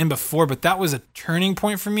wasn't in before, but that was a turning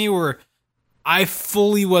point for me where I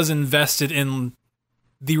fully was invested in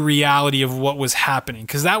the reality of what was happening.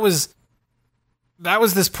 Because that was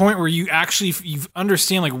this point where you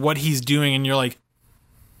understand like what he's doing, and you're like,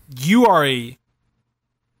 you are a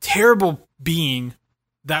terrible being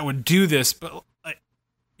that would do this, but like,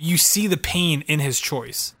 you see the pain in his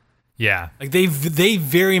choice. Yeah. Like they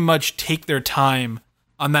very much take their time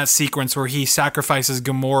on that sequence where he sacrifices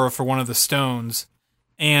Gamora for one of the stones,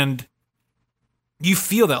 and you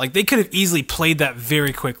feel that like they could have easily played that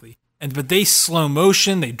very quickly, but they slow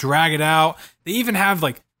motion, they drag it out. They even have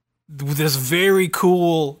like this very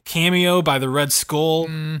cool cameo by the Red Skull,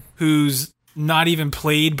 who's not even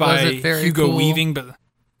played by Hugo cool? Weaving, but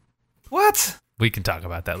what? We can talk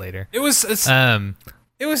about that later. It was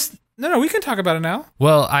no, we can talk about it now.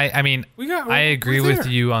 Well, I mean, we're I agree there. with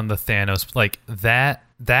you on the Thanos. Like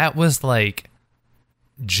that was like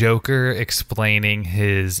Joker explaining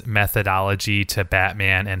his methodology to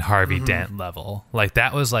Batman and Harvey Dent level. Like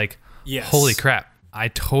that was like, Yes. holy crap, I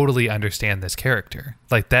totally understand this character.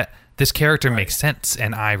 Like this character makes sense,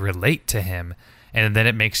 and I relate to him. And then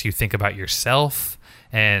it makes you think about yourself.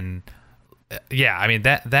 And yeah, I mean,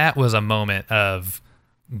 that was a moment of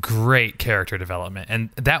great character development. And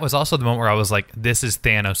that was also the moment where I was like, this is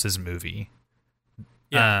Thanos' movie.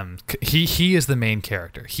 Yeah. He is the main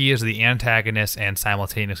character. He is the antagonist and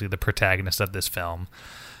simultaneously the protagonist of this film.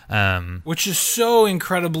 Which is so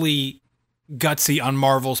incredibly gutsy on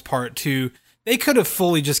Marvel's part too. They could have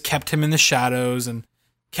fully just kept him in the shadows and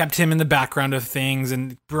kept him in the background of things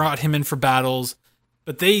and brought him in for battles,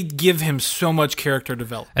 but they give him so much character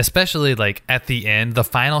development. Especially like at the end, the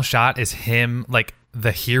final shot is him, like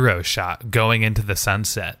the hero shot, going into the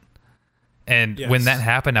sunset. And when that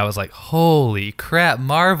happened, I was like, holy crap,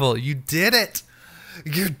 Marvel, you did it.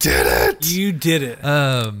 You did it. You did it.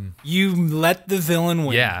 You let the villain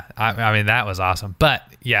win. Yeah, I mean, that was awesome. But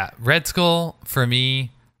yeah, Red Skull, for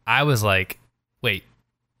me, I was like, wait,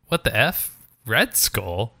 what the F? Red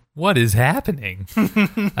Skull? What is happening?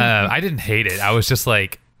 I didn't hate it. I was just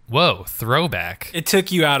like, whoa, throwback. It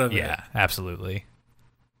took you out of it. Yeah, absolutely.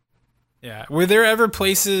 Yeah. Were there ever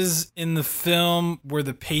places in the film where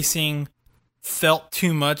the pacing felt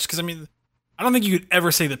too much? Because, I mean, I don't think you could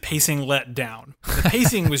ever say the pacing let down. The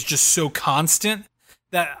pacing was just so constant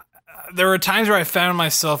that there were times where I found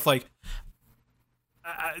myself like,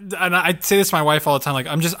 and I say this to my wife all the time, like,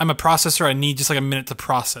 I'm a processor. I need just like a minute to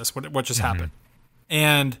process what just happened.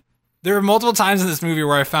 And there were multiple times in this movie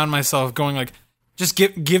where I found myself going like, just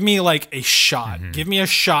give me like a shot. Give me a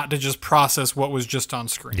shot to just process what was just on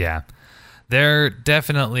screen. Yeah. There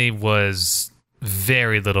definitely was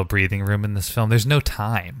very little breathing room in this film. There's no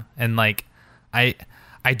time. And like, I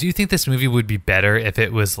do think this movie would be better if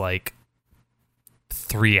it was like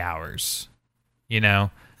 3 hours, you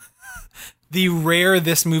know? The rare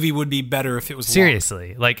this movie would be better if it was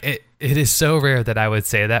Seriously. Like it is so rare that I would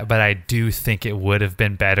say that, but I do think it would have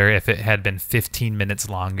been better if it had been 15 minutes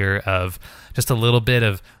longer of just a little bit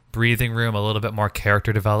of breathing room, a little bit more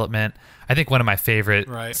character development. I think one of my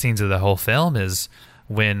favorite scenes of the whole film is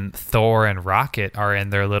when Thor and Rocket are in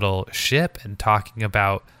their little ship and talking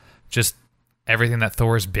about just everything that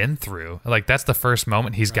Thor's been through. Like that's the first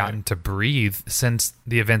moment he's gotten to breathe since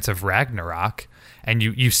the events of Ragnarok. And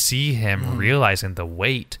you see him realizing the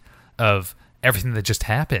weight of everything that just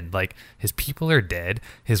happened. Like, his people are dead,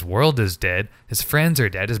 his world is dead, his friends are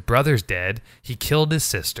dead, his brother's dead, he killed his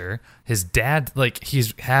sister, his dad, like,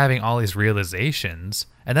 he's having all these realizations,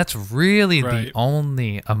 and that's really the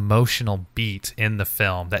only emotional beat in the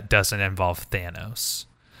film that doesn't involve Thanos.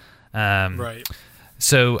 Right.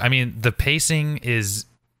 So, I mean, the pacing is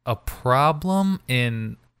a problem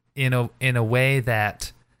in a way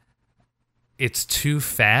that it's too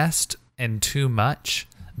fast and too much,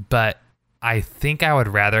 but I think I would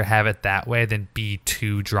rather have it that way than be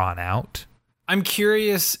too drawn out. I'm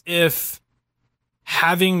curious if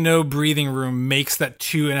having no breathing room makes that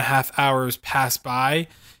 2.5 hours pass by,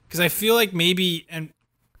 because I feel like maybe, and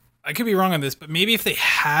I could be wrong on this, but maybe if they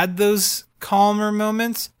had those calmer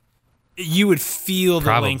moments, you would feel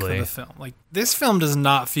the length of the film. Like, this film does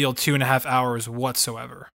not feel 2.5 hours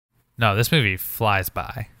whatsoever. No, this movie flies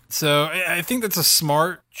by. So I think that's a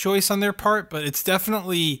smart choice on their part, but it's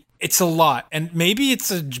definitely, it's a lot. And maybe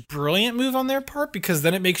it's a brilliant move on their part, because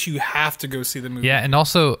then it makes you have to go see the movie. Yeah, and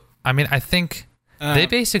also, I mean, I think they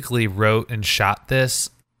basically wrote and shot this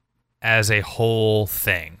as a whole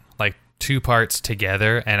thing, like 2 parts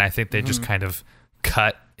together, and I think they just kind of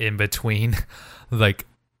cut in between, like,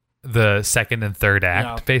 the second and third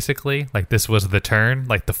act, basically. Like, this was the turn,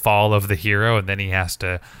 like the fall of the hero, and then he has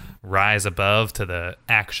to rise above to the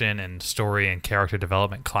action and story and character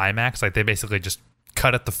development climax. Like, they basically just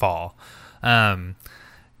cut at the fall. And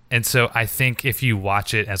so I think if you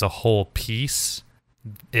watch it as a whole piece,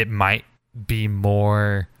 it might be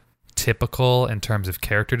more typical in terms of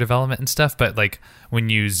character development and stuff. But, like, when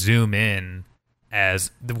you zoom in,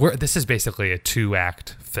 this is basically a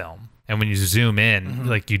 2-act film. And when you zoom in,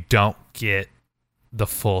 like, you don't get the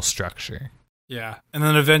full structure. Yeah. And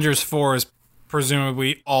then Avengers 4 is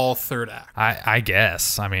presumably all third act. I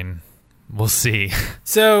guess. I mean, we'll see.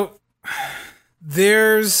 So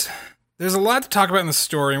there's a lot to talk about in the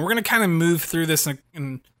story, and we're going to kind of move through this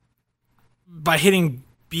by hitting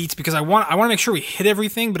beats, because I want to make sure we hit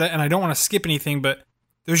everything, and I don't want to skip anything, but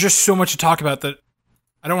there's just so much to talk about that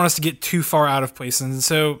I don't want us to get too far out of place. And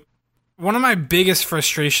so one of my biggest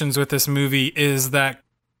frustrations with this movie is that,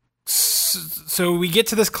 so we get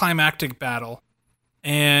to this climactic battle,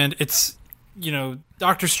 and it's,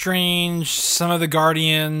 Doctor Strange, some of the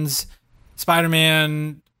Guardians,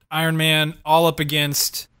 Spider-Man, Iron Man, all up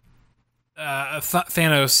against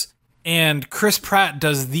Thanos, and Chris Pratt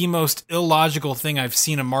does the most illogical thing I've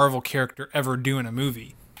seen a Marvel character ever do in a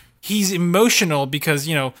movie. He's emotional because,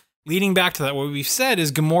 leading back to that, what we've said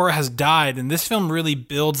is Gamora has died, and this film really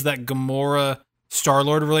builds that Gamora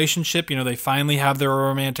Star-Lord relationship. They finally have their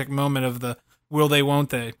romantic moment of the will they, won't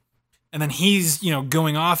they. And then he's,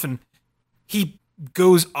 going off, and he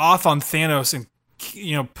goes off on Thanos and,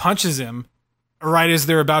 punches him right as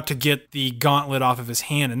they're about to get the gauntlet off of his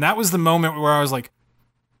hand. And that was the moment where I was like,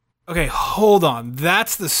 okay, hold on.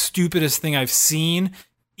 That's the stupidest thing I've seen.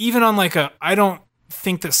 Even on I don't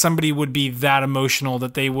think that somebody would be that emotional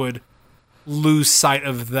that they would lose sight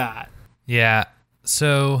of that. Yeah.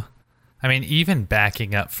 So, I mean, even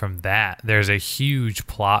backing up from that, there's a huge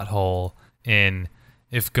plot hole in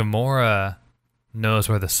if Gamora knows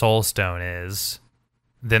where the Soul Stone is,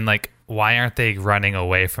 then, why aren't they running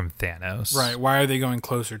away from Thanos? Right. Why are they going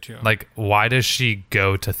closer to him? Why does she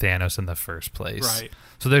go to Thanos in the first place? Right.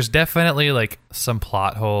 So there's definitely, some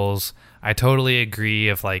plot holes. I totally agree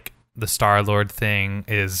if, the Star-Lord thing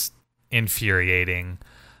is infuriating.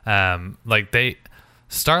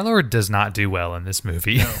 Star-Lord does not do well in this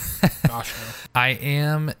movie. No. Gosh, no. I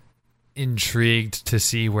am intrigued to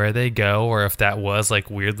see where they go, or if that was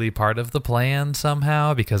weirdly part of the plan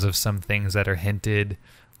somehow because of some things that are hinted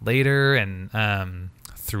later and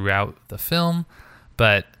throughout the film.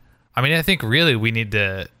 But I mean, I think really we need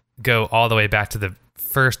to go all the way back to the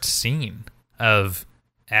first scene of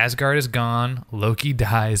Asgard is gone, Loki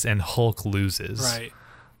dies, and Hulk loses.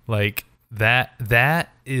 Right. That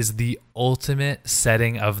is the ultimate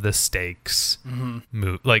setting of the stakes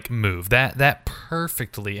move. That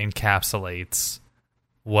perfectly encapsulates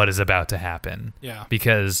what is about to happen. Yeah.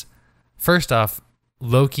 Because first off,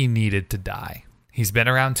 Loki needed to die. He's been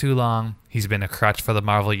around too long. He's been a crutch for the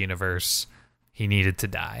Marvel Universe. He needed to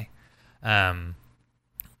die.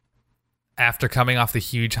 After coming off the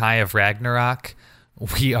huge high of Ragnarok,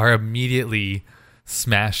 we are immediately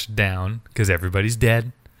smashed down because everybody's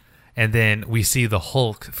dead. And then we see the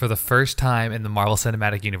Hulk for the first time in the Marvel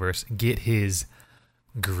Cinematic Universe get his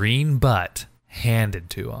green butt handed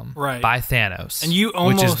to him by Thanos. And you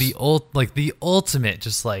almost, which is the ultimate,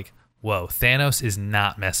 whoa, Thanos is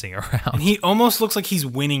not messing around. And he almost looks like he's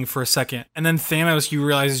winning for a second. And then Thanos, you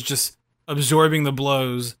realize, is just absorbing the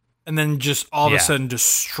blows and then just all of a sudden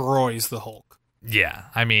destroys the Hulk. Yeah,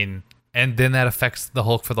 I mean, and then that affects the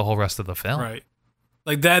Hulk for the whole rest of the film. Right.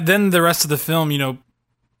 Like that, then the rest of the film,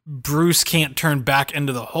 Bruce can't turn back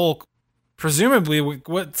into the Hulk. Presumably,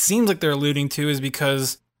 what seems like they're alluding to is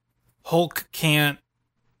because Hulk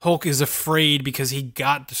is afraid because he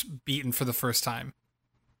got beaten for the first time.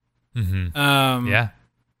 Mm-hmm. Yeah.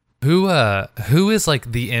 Who is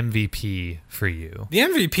like the MVP for you? The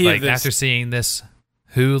MVP like of this, after seeing this,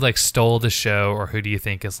 who like stole the show, or who do you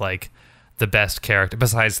think is like the best character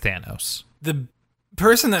besides Thanos? The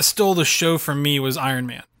person that stole the show from me was Iron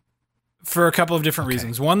Man, for a couple of different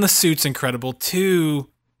reasons. One, the suit's incredible. Two,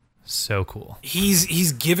 so cool.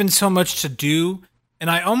 He's given so much to do, and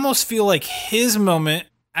I almost feel like his moment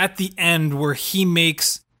at the end where he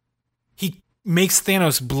makes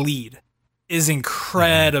Thanos bleed is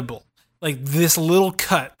incredible. Like this little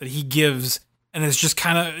cut that he gives, and it's just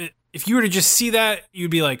kind of, if you were to just see that,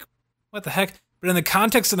 you'd be like, what the heck? But in the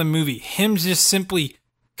context of the movie, him just simply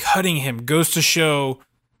cutting him goes to show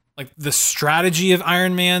like the strategy of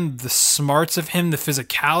Iron Man, the smarts of him, the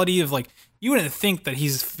physicality of, like, you wouldn't think that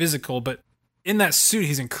he's physical, but in that suit,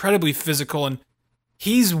 he's incredibly physical, and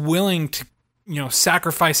he's willing to,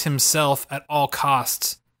 sacrifice himself at all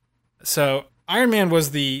costs. So Iron Man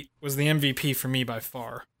was the MVP for me by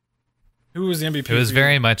far. Who was the MVP? It was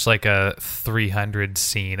very much like a 300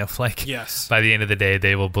 scene of like, yes, by the end of the day,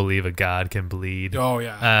 they will believe a god can bleed. Oh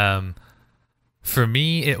yeah. For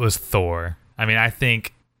me, it was Thor. I mean, I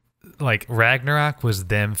think like Ragnarok was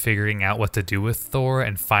them figuring out what to do with Thor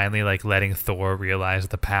and finally like letting Thor realize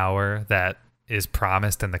the power that is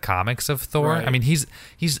promised in the comics of Thor. Right. I mean, he's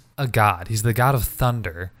a god. He's the god of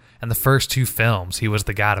thunder. And the first two films, he was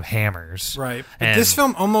the god of hammers. Right. But and this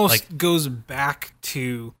film almost goes back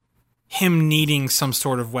to him needing some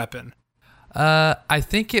sort of weapon. I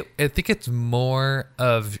think it's more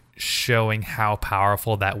of showing how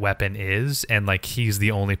powerful that weapon is, and like he's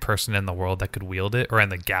the only person in the world that could wield it, or in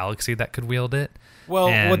the galaxy that could wield it. Well,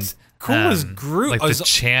 and, what's cool is Groot, like the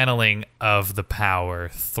channeling of the power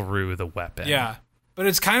through the weapon. Yeah, but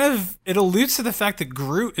it's it alludes to the fact that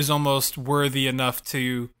Groot is almost worthy enough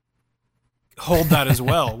to hold that as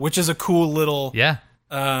well, which is a cool little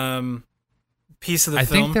piece of the film. I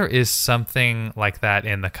think there is something like that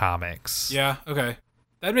in the comics. Yeah, okay.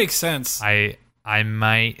 That makes sense. I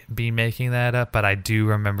might be making that up, but I do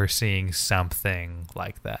remember seeing something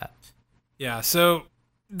like that. Yeah, so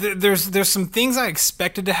there's some things I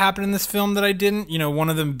expected to happen in this film that I didn't. One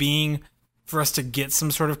of them being for us to get some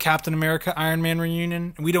sort of Captain America Iron Man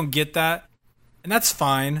reunion. We don't get that, and that's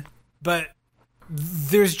fine. But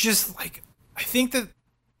there's just like, I think that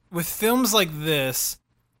with films like this,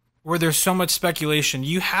 where there's so much speculation,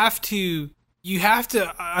 you have to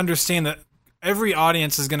understand that every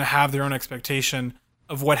audience is going to have their own expectation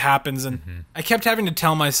of what happens. And I kept having to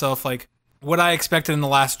tell myself, like, what I expected in The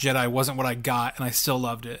Last Jedi wasn't what I got, and I still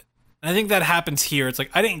loved it. And I think that happens here. It's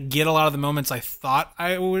like, I didn't get a lot of the moments I thought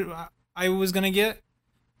I was going to get.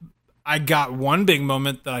 I got one big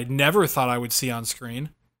moment that I never thought I would see on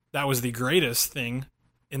screen. That was the greatest thing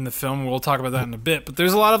in the film. We'll talk about that in a bit. But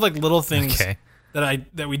there's a lot of like little things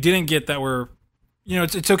that we didn't get that were,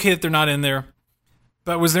 it's okay that they're not in there.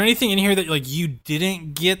 But was there anything in here that like you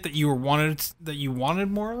didn't get that you wanted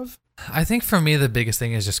more of? I think for me the biggest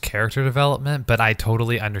thing is just character development, but I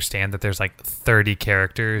totally understand that there's like 30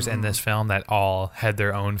 characters in this film that all had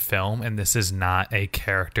their own film, and this is not a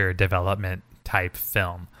character development type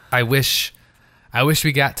film. I wish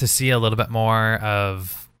we got to see a little bit more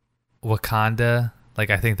of Wakanda. Like,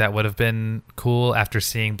 I think that would have been cool after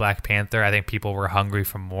seeing Black Panther. I think people were hungry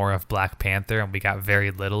for more of Black Panther, and we got very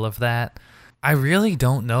little of that. I really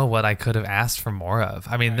don't know what I could have asked for more of.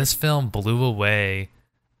 I mean, this film blew away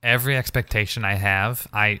every expectation I have.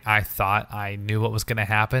 I thought I knew what was going to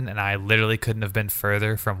happen, and I literally couldn't have been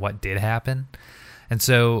further from what did happen. And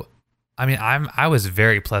so, I mean, I was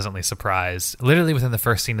very pleasantly surprised. Literally within the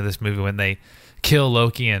first scene of this movie, when they kill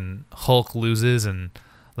Loki and Hulk loses, and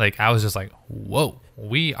like I was just like, whoa,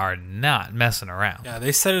 we are not messing around. Yeah,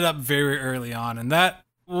 they set it up very early on, and that.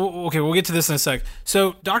 Okay, we'll get to this in a sec.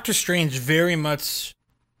 So Doctor Strange very much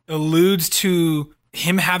alludes to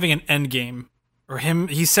him having an end game, or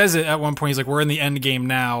he says it at one point. He's like, "We're in the end game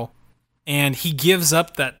now," and he gives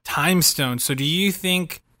up that time stone. So do you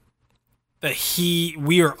think that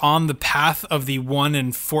we are on the path of the 1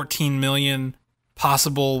 in 14 million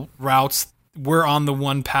possible routes? We're on the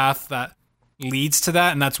one path that leads to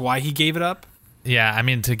that, and that's why he gave it up? Yeah, I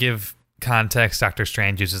mean, to give context, Doctor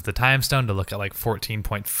Strange uses the time stone to look at like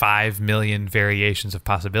 14.5 million variations of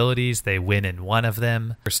possibilities. They win in one of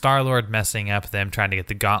them. For Star-Lord messing up, them trying to get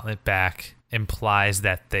the gauntlet back implies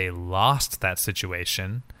that they lost that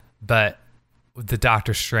situation. But the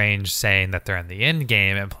Doctor Strange saying that they're in the end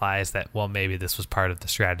game implies that, well, maybe this was part of the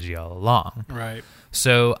strategy all along. Right.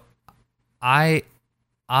 So I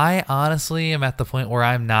honestly am at the point where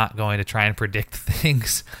I'm not going to try and predict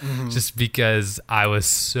things just because I was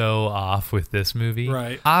so off with this movie.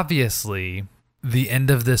 Right. Obviously, the end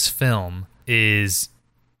of this film is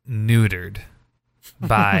neutered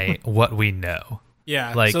by what we know.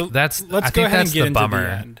 Yeah. Like, so let's go think ahead that's and get the into bummer.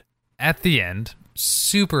 the end. At the end,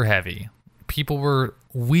 super heavy. People were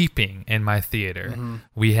weeping in my theater.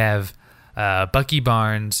 We have Bucky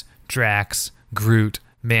Barnes, Drax, Groot,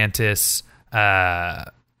 Mantis,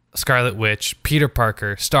 Scarlet Witch, Peter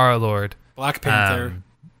Parker, Star-Lord, Black Panther,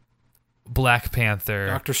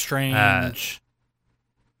 Doctor Strange.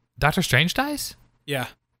 Doctor Strange dies? Yeah.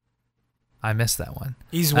 I missed that one.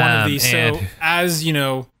 He's one of these. So and as you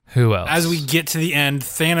know, who else? as we get to the end,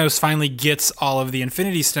 Thanos finally gets all of the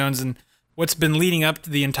Infinity Stones, and what's been leading up to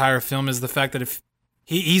the entire film is the fact that if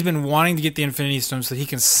he's been wanting to get the Infinity Stones so he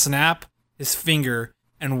can snap his finger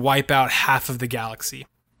and wipe out half of the galaxy.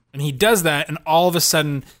 And he does that, and all of a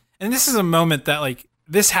sudden, and this is a moment that, like,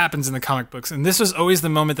 this happens in the comic books, and this was always the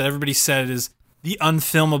moment that everybody said is the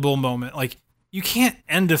unfilmable moment. Like, you can't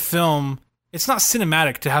end a film. It's not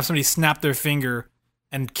cinematic to have somebody snap their finger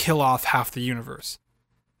and kill off half the universe.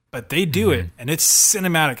 But they do it, and it's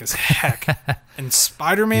cinematic as heck. And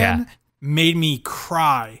Spider-Man made me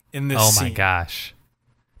cry in this scene. Oh my gosh.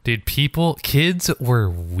 Dude, kids were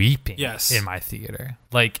weeping in my theater.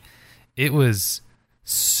 Like, it was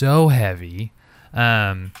so heavy.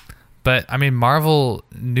 But, I mean, Marvel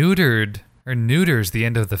neuters the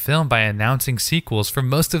end of the film by announcing sequels for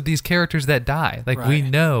most of these characters that die. Like, we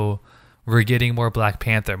know we're getting more Black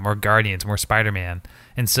Panther, more Guardians, more Spider-Man.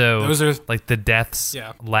 And so, those are, like, the deaths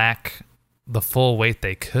lack the full weight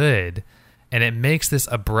they could. And it makes this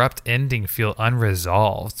abrupt ending feel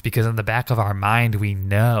unresolved because in the back of our mind, we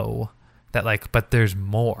know that, like, but there's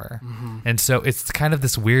more. And so it's kind of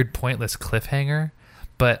this weird, pointless cliffhanger.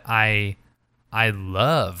 But I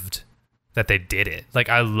loved that they did it. Like,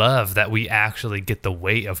 I love that we actually get the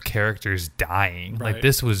weight of characters dying. Right. Like,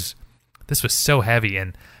 this was so heavy.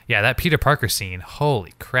 And yeah, that Peter Parker scene,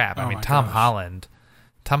 holy crap. I mean, Tom Holland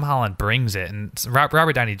brings it. And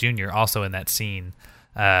Robert Downey Jr. also in that scene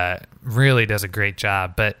really does a great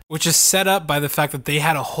job. But which is set up by the fact that they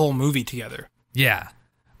had a whole movie together. Yeah.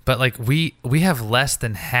 But, like, we have less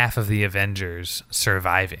than half of the Avengers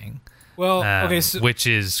surviving. Well, okay, which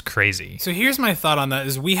is crazy. So here's my thought on that: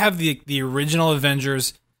 is we have the original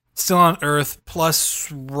Avengers still on Earth,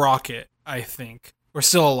 plus Rocket. I think we're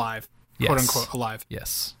still alive, quote unquote alive.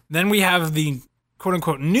 Yes. Then we have the quote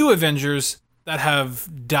unquote new Avengers that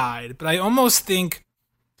have died. But I almost think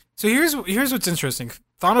so. Here's what's interesting: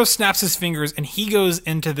 Thanos snaps his fingers, and he goes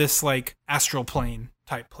into this, like, astral plane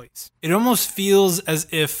type place. It almost feels as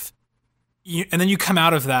if, and then you come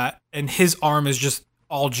out of that, and his arm is just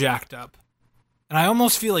all jacked up. And I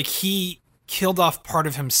almost feel like he killed off part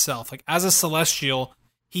of himself. Like, as a Celestial,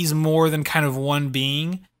 he's more than kind of one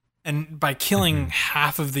being. And by killing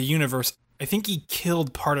half of the universe, I think he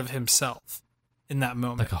killed part of himself in that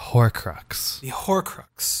moment. Like a Horcrux. The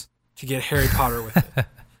Horcrux, to get Harry Potter with it.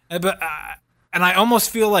 And I almost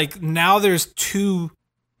feel like now there's two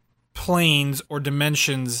planes or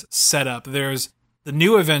dimensions set up. There's the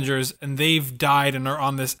new Avengers, and they've died and are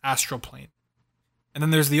on this astral plane. And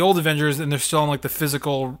then there's the old Avengers, and they're still on, like, the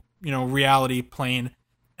physical, reality plane.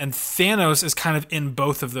 And Thanos is kind of in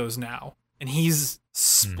both of those now. And he's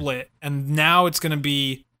split. And now it's going to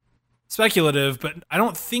be speculative, but I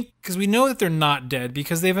don't think, because we know that they're not dead,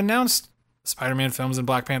 because they've announced Spider-Man films and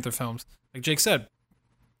Black Panther films. Like Jake said,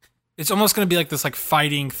 it's almost going to be like this, like,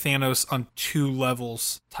 fighting Thanos on two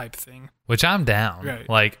levels type thing. Which I'm down. Right.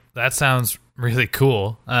 Like, that sounds really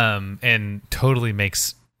cool. And totally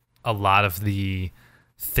makes a lot of the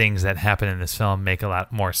things that happen in this film make a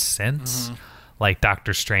lot more sense. Like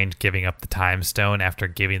Doctor Strange giving up the Time Stone after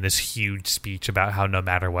giving this huge speech about how no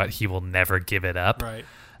matter what, he will never give it up. Right.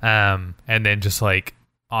 And then just, like,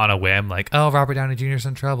 on a whim, like, oh, Robert Downey Jr.'s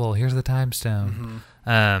in trouble. Here's the Time Stone.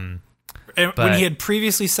 And when he had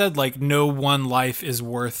previously said, like, no one life is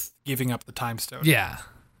worth giving up the Time Stone. Yeah.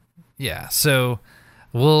 Yeah. So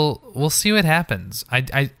we'll see what happens.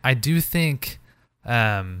 I do think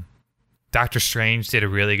Doctor Strange did a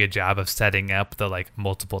really good job of setting up the, like,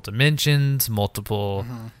 multiple dimensions, multiple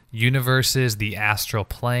universes, the astral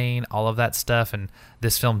plane, all of that stuff. And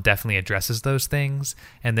this film definitely addresses those things.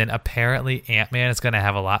 And then apparently Ant-Man is going to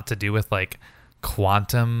have a lot to do with, like,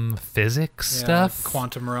 quantum physics stuff. Like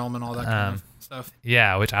quantum realm and all that kind of stuff.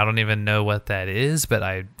 Yeah, which I don't even know what that is, but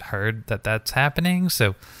I heard that that's happening.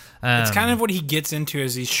 So It's kind of what he gets into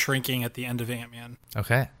as he's shrinking at the end of Ant-Man.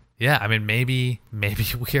 Okay. Yeah, I mean, maybe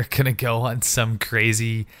we're going to go on some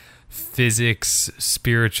crazy physics,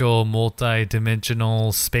 spiritual,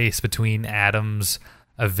 multi-dimensional space between Adam's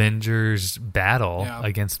Avengers battle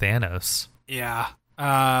against Thanos. Yeah.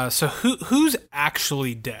 So who's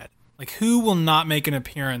actually dead? Like, who will not make an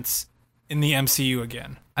appearance in the MCU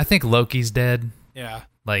again? I think Loki's dead. Yeah.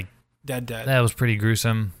 Like, Dead. that was pretty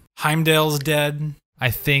gruesome. Heimdall's dead. I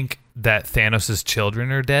think that Thanos'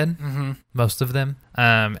 children are dead, most of them.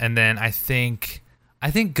 And then I think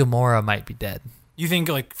Gamora might be dead. You think,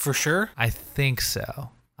 like, for sure? I think so.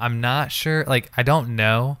 I'm not sure. Like, I don't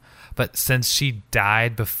know. But since she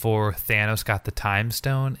died before Thanos got the Time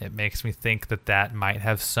Stone, it makes me think that might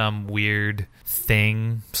have some weird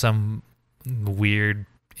thing, some weird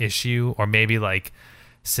issue. Or maybe, like,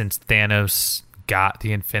 since Thanos got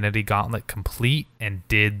the Infinity Gauntlet complete and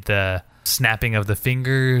did the snapping of the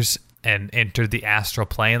fingers and entered the astral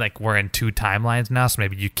plane, like, we're in 2 timelines now, so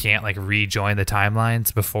maybe you can't, like, rejoin the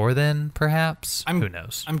timelines before then, perhaps. Who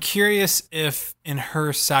knows? I'm curious if in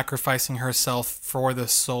her sacrificing herself for the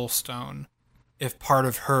Soul Stone, if part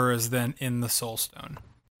of her is then in the Soul Stone.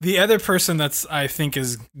 The other person that's, I think,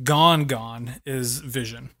 is gone is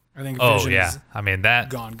Vision. I think Vision is I mean, that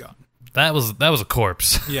gone. That was a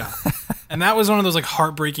corpse. Yeah. And that was one of those, like,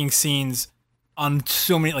 heartbreaking scenes on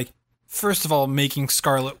so many, like, first of all, making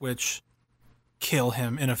Scarlet Witch kill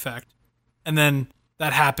him, in effect. And then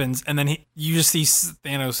that happens, and then you just see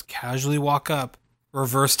Thanos casually walk up,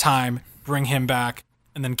 reverse time, bring him back,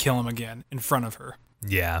 and then kill him again in front of her.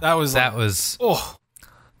 Yeah. That was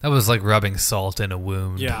like rubbing salt in a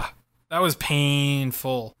wound. Yeah. That was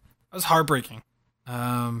painful. That was heartbreaking.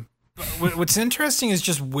 But what's interesting is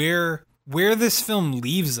just where this film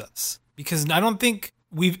leaves us. Because I don't think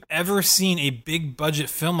we've ever seen a big budget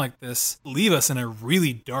film like this leave us in a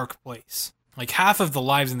really dark place. Like, half of the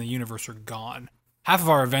lives in the universe are gone. Half of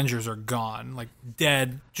our Avengers are gone, like,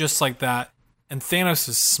 dead, just like that. And Thanos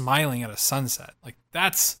is smiling at a sunset. Like,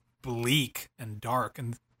 that's bleak and dark.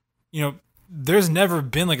 And, you know, there's never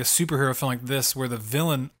been, like, a superhero film like this where the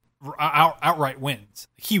villain outright wins.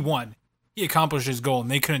 He won. He accomplished his goal,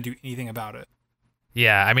 and they couldn't do anything about it.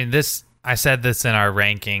 Yeah, I mean, I said this in our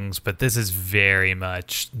rankings, but this is very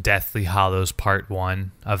much Deathly Hallows Part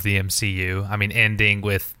 1 of the MCU. I mean, ending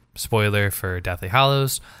with, spoiler for Deathly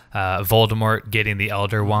Hallows, Voldemort getting the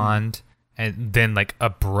Elder Wand, and then, like,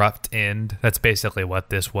 abrupt end. That's basically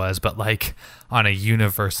what this was, but, like, on a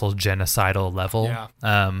universal genocidal level.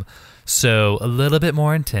 Yeah. So a little bit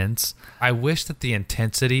more intense. I wish that the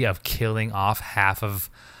intensity of killing off half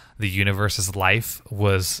of the universe's life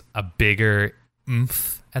was a bigger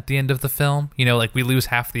oomph at the end of the film. You know, like, we lose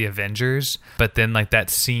half the Avengers, but then, like, that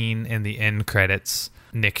scene in the end credits,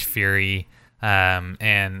 Nick Fury,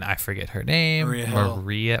 and I forget her name,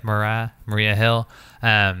 Maria Hill.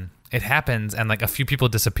 It happens, and, like, a few people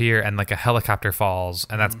disappear, and, like, a helicopter falls,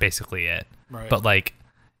 and that's basically it. Right. But, like,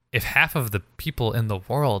 if half of the people in the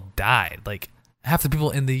world died, like, half the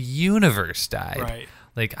people in the universe died. Right.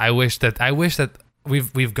 Like, I wish that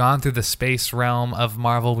we've gone through the space realm of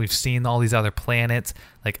Marvel. We've seen all these other planets.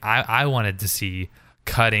 Like, I wanted to see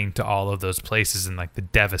cutting to all of those places and, like, the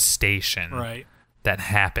devastation that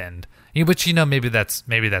happened. But, you know, maybe that's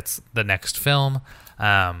the next film.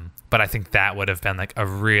 But I think that would have been, like, a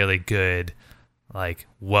really good, like,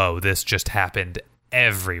 whoa, this just happened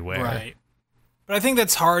everywhere. Right. But I think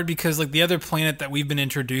that's hard because, like, the other planet that we've been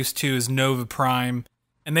introduced to is Nova Prime.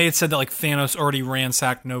 And they had said that, like, Thanos already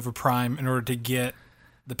ransacked Nova Prime in order to get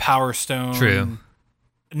the Power Stone. True.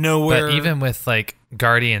 Nowhere. But even with, like,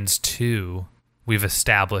 Guardians 2, we've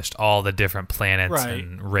established all the different planets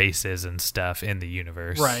and races and stuff in the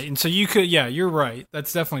universe. Right. And so you could, yeah, you're right.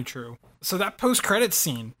 That's definitely true. So that post-credits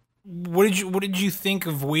scene, what did you think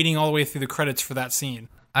of waiting all the way through the credits for that scene?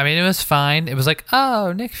 I mean, it was fine. It was like,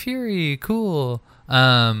 oh, Nick Fury, cool.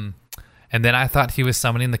 And then I thought he was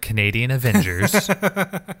summoning the Canadian Avengers.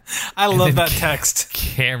 I love that text.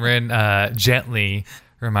 Cameron gently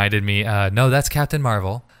reminded me, no, that's Captain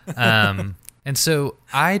Marvel. And so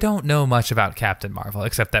I don't know much about Captain Marvel,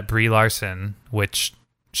 except that Brie Larson, which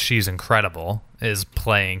she's incredible, is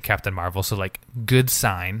playing Captain Marvel. So, like, good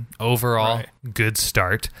sign. Overall, good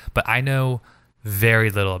start. But I know very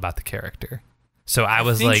little about the character. So I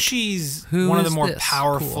was think like, she's who one of the is more this?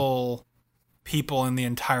 powerful people in the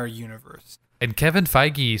entire universe. And Kevin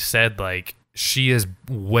Feige said, like, she is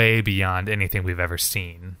way beyond anything we've ever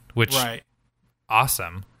seen, which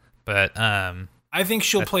awesome. But I think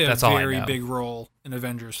she'll play a that's all I very know. big role in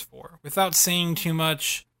Avengers 4. Without saying too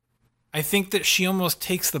much, I think that she almost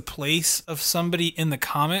takes the place of somebody in the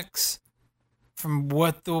comics from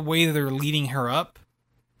what the way they're leading her up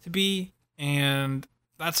to be, and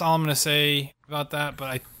that's all I'm going to say about that.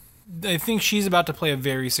 But I think she's about to play a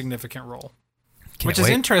very significant role, which is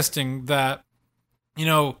interesting. That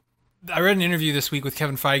I read an interview this week with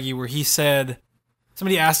Kevin Feige where he said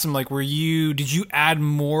somebody asked him like, did you add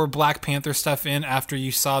more Black Panther stuff in after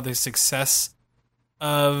you saw the success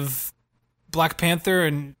of Black Panther?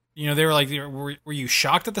 And they were like, were you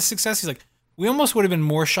shocked at the success? He's like, we almost would have been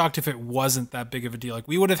more shocked if it wasn't that big of a deal. Like,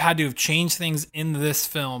 we would have had to have changed things in this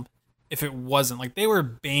film if it wasn't. Like, they were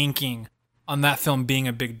banking on that film being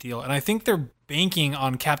a big deal. And I think they're banking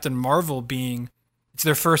on Captain Marvel it's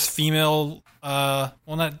their first female, well,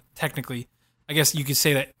 not technically. I guess you could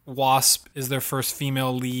say that Wasp is their first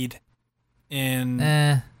female lead in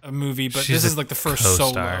a movie, but this is like the first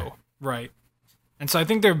co-star. Solo. Right. And so I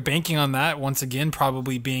think they're banking on that once again,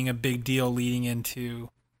 probably being a big deal leading into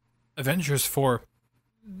Avengers 4.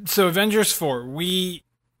 So Avengers 4, we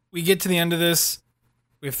get to the end of this.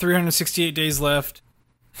 We have 368 days left.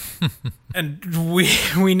 And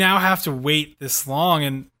we now have to wait this long,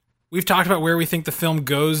 and we've talked about where we think the film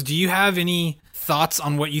goes. Do you have any thoughts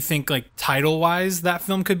on what you think, like, title-wise that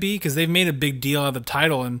film could be? Because they've made a big deal out of the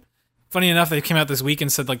title, and funny enough, they came out this week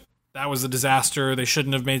and said, like, that was a disaster. They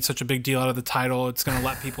shouldn't have made such a big deal out of the title. It's going to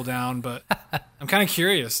let people down. But I'm kind of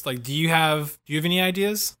curious. Like, do you have any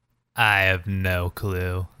ideas? I have no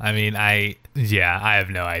clue. I mean, I have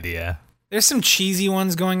no idea. There's some cheesy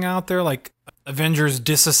ones going out there, like Avengers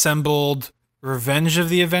Disassembled, Revenge of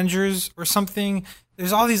the Avengers or something.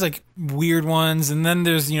 There's all these like weird ones, and then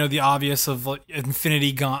there's the obvious of like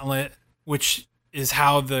Infinity Gauntlet, which is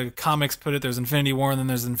how the comics put it. There's Infinity War, and then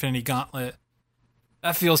there's Infinity Gauntlet.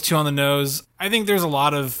 That feels too on the nose. I think there's a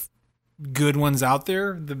lot of good ones out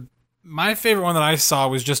there. My favorite one that I saw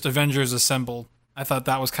was just Avengers Assembled. I thought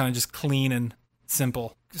that was kind of just clean and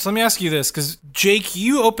simple. So let me ask you this, because Jake,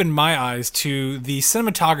 you opened my eyes to the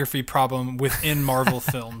cinematography problem within Marvel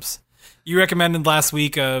films. You recommended last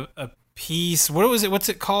week a piece. What was it? What's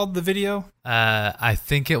it called? The video? I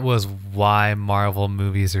think it was Why Marvel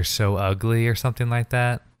Movies Are So Ugly or something like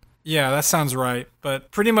that. Yeah, that sounds right.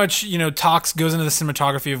 But pretty much, goes into the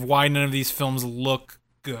cinematography of why none of these films look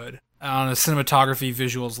good on a cinematography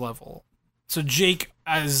visuals level. So Jake,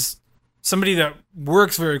 as somebody that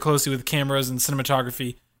works very closely with cameras and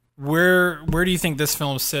cinematography, where do you think this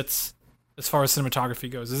film sits as far as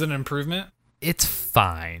cinematography goes? Is it an improvement? It's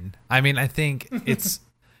fine. I mean, I think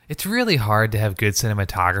it's really hard to have good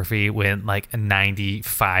cinematography when like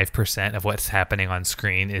 95% of what's happening on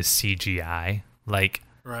screen is CGI. Like,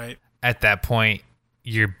 right. At that point,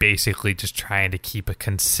 you're basically just trying to keep a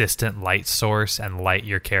consistent light source and light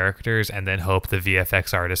your characters and then hope the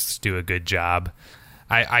VFX artists do a good job.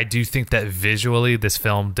 I do think that visually this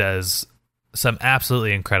film does some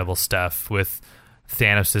absolutely incredible stuff with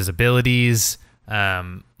Thanos' abilities,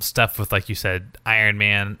 stuff with, like you said, Iron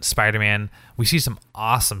Man, Spider-Man. We see some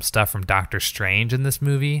awesome stuff from Doctor Strange in this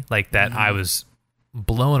movie, like that I was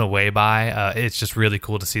blown away by. It's just really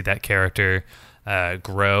cool to see that character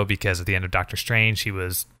grow, because at the end of Doctor Strange, he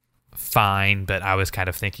was fine, but I was kind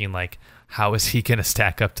of thinking, like, how is he going to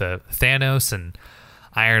stack up to Thanos and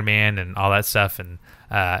Iron Man and all that stuff? And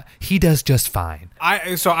he does just fine.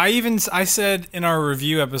 I said in our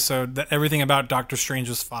review episode that everything about Doctor Strange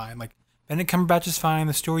was fine. Like, Benedict Cumberbatch is fine,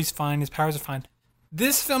 the story's fine, his powers are fine.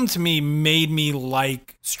 This film to me made me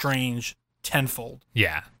like Strange tenfold.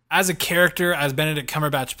 Yeah. As a character, as Benedict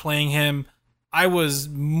Cumberbatch playing him, I was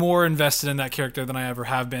more invested in that character than I ever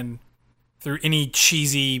have been through any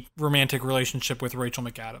cheesy romantic relationship with Rachel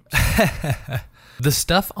McAdams. The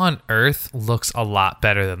stuff on Earth looks a lot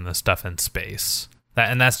better than the stuff in space.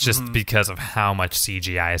 That's just because of how much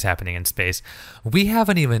CGI is happening in space. We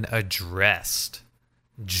haven't even addressed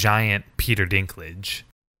giant Peter Dinklage,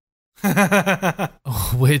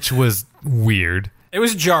 which was weird. It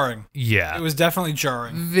was jarring. Yeah. It was definitely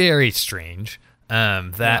jarring. Very strange.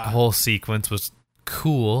 That whole sequence was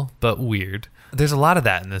cool, but weird. There's a lot of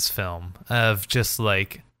that in this film, of just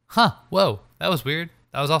like, whoa, that was weird.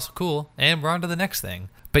 That was also cool. And we're on to the next thing.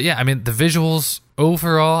 But yeah, I mean, the visuals,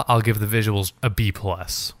 overall, I'll give the visuals a B+.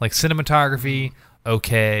 Like, cinematography,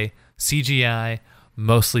 okay. CGI,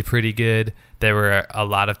 mostly pretty good. There were a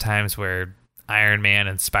lot of times where Iron Man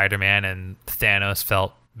and Spider-Man and Thanos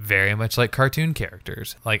felt very much like cartoon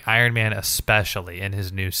characters. Like, Iron Man, especially in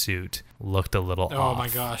his new suit, looked a little off. Oh my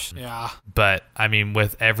gosh, yeah. But, I mean,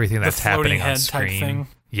 with everything that's happening on head screen, type thing.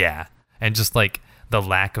 Yeah. And just, like, the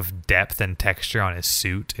lack of depth and texture on his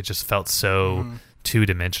suit, it just felt so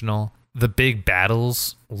two-dimensional. The big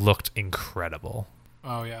battles looked incredible.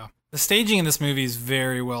 Oh, yeah. The staging in this movie is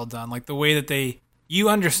very well done. Like, the way that they you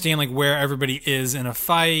understand like where everybody is in a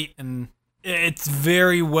fight, and it's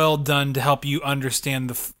very well done to help you understand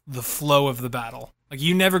the flow of the battle. Like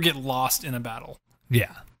you never get lost in a battle.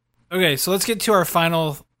 Yeah. Okay, so let's get to our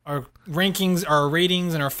rankings, our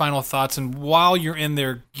ratings, and our final thoughts. And while you're in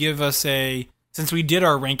there, give us since we did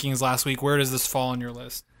our rankings last week, where does this fall on your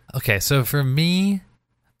list? Okay, so for me,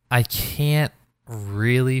 I can't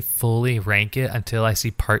really fully rank it until I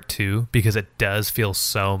see part 2 because it does feel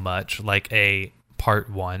so much like a part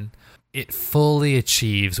 1. It fully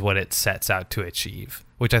achieves what it sets out to achieve,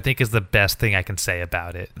 which I think is the best thing I can say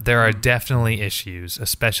about it. There are definitely issues,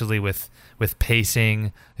 especially with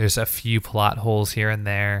pacing. There's a few plot holes here and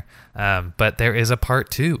there, but there is a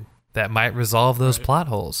part 2 that might resolve those plot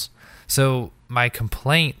holes. So my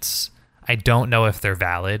complaints, I don't know if they're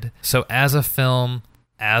valid. So as a film,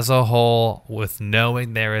 as a whole, with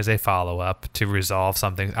knowing there is a follow-up to resolve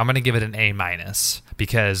something, I'm going to give it an A-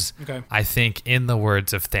 because I think, in the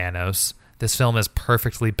words of Thanos, this film is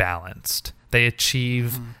perfectly balanced. They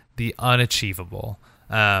achieve the unachievable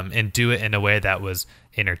and do it in a way that was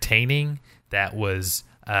entertaining, that was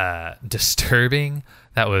disturbing,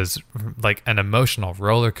 that was like an emotional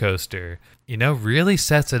roller coaster. Really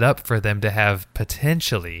sets it up for them to have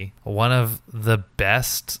potentially one of the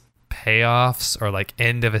best payoffs or like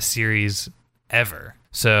end of a series ever.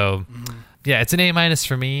 So yeah, it's an A-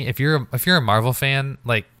 for me. If you're a Marvel fan,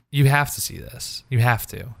 like you have to see this. You have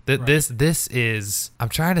to. This is, I'm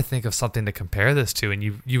trying to think of something to compare this to, and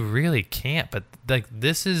you really can't, but like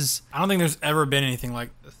this is, I don't think there's ever been anything like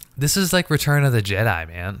this. This is like Return of the Jedi,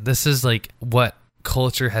 man. This is like what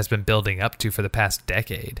culture has been building up to for the past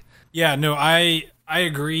decade. Yeah, no, I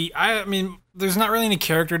agree. I mean, there's not really any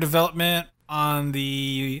character development on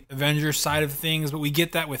the Avengers side of things, but we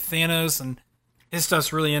get that with Thanos, and his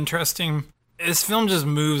stuff's really interesting. This film just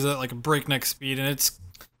moves at like a breakneck speed, and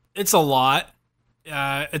it's a lot.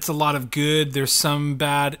 It's a lot of good. There's some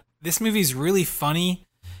bad. This movie's really funny,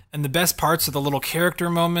 and the best parts are the little character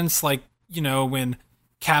moments, like, when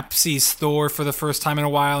Cap sees Thor for the first time in a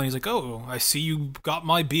while, and he's like, "Oh, I see you got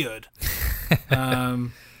my beard."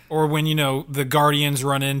 Or when, the Guardians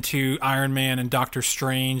run into Iron Man and Doctor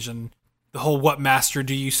Strange, and the whole "What master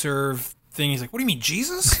do you serve" thing. He's like, "What do you mean,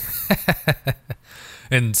 Jesus?"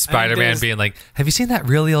 And Spider-Man being like, "Have you seen that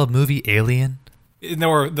really old movie, Alien?"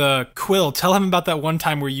 Or the Quill, tell him about that one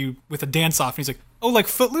time where you, with a dance-off, and he's like, "Oh, like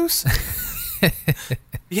Footloose?"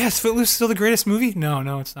 Yes, Footloose is still the greatest movie?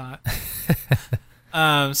 No, it's not.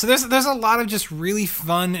 So there's a lot of just really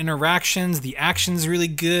fun interactions. The action's really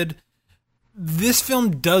good. This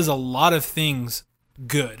film does a lot of things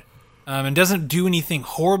good, and doesn't do anything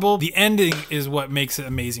horrible. The ending is what makes it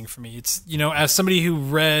amazing for me. It's, as somebody who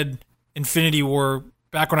read Infinity War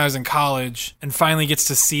back when I was in college and finally gets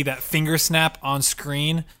to see that finger snap on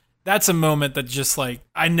screen, that's a moment that just like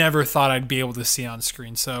I never thought I'd be able to see on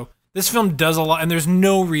screen. So this film does a lot, and there's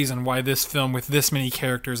no reason why this film with this many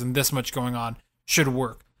characters and this much going on should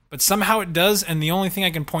work. But somehow it does, and the only thing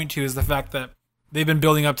I can point to is the fact that they've been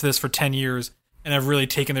building up to this for 10 years and have really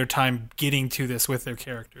taken their time getting to this with their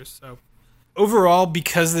characters. So overall,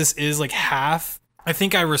 because this is like half, I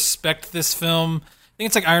think I respect this film. I think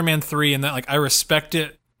it's like Iron Man 3 in that like I respect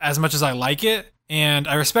it as much as I like it, and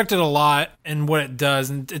I respect it a lot and what it does,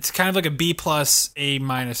 and it's kind of like a B+,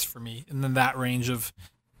 A- for me, and then that range of,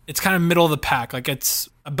 it's kind of middle of the pack. Like it's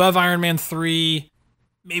above Iron Man 3,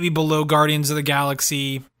 maybe below Guardians of the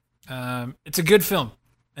Galaxy. It's a good film,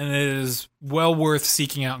 and it is well worth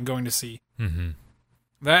seeking out and going to see. Mm-hmm.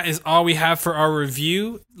 That is all we have for our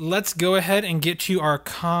review. Let's go ahead and get to our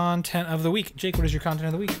content of the week. Jake, what is your content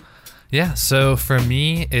of the week? Yeah, so for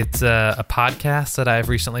me, it's a podcast that I've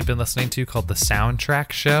recently been listening to called The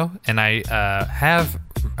Soundtrack Show, and I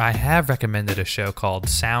have recommended a show called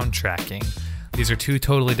Soundtracking. These are two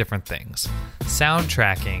totally different things.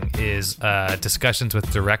 Soundtracking is discussions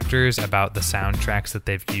with directors about the soundtracks that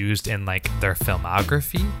they've used in like their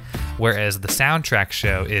filmography, whereas the Soundtrack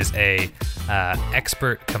Show is a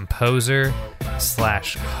expert composer /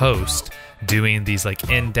 host doing these like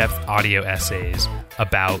in-depth audio essays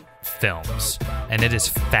about films, and it is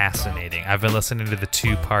fascinating. I've been listening to the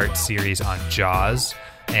 2-part series on Jaws,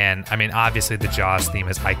 and I mean, obviously the Jaws theme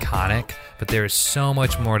is iconic, but there is so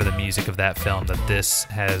much more to the music of that film that this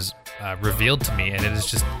has revealed to me, and it is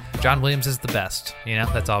just, John Williams is the best,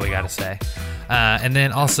 that's all we gotta say. And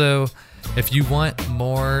then also, if you want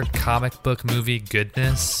more comic book movie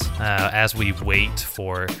goodness as we wait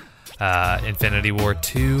for Infinity War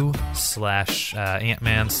 2 /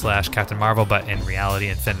 Ant-Man / Captain Marvel, but in reality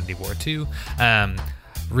Infinity War 2,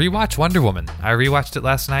 rewatch Wonder Woman. I rewatched it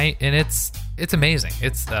last night, and it's amazing.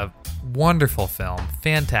 It's a wonderful film,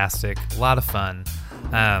 fantastic, a lot of fun.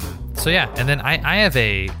 So yeah, and then I have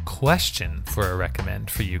a question for a recommend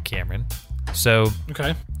for you, Cameron. So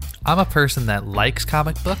Okay. I'm a person that likes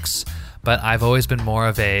comic books, but I've always been more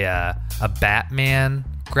of a Batman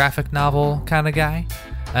graphic novel kind of guy.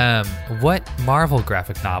 What Marvel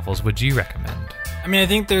graphic novels would you recommend? I mean, I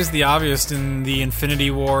think there's the obvious in the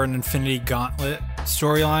Infinity War and Infinity Gauntlet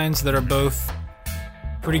storylines that are both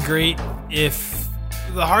pretty great. If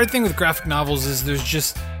the hard thing with graphic novels is there's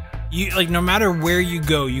just no matter where you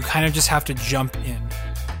go, you kind of just have to jump in.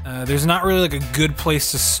 There's not really like a good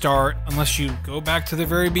place to start unless you go back to the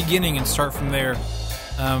very beginning and start from there.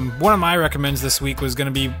 One of my recommends this week was going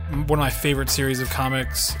to be one of my favorite series of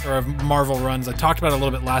comics or of Marvel runs. I talked about it a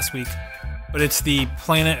little bit last week, but it's the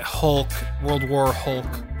Planet Hulk, World War Hulk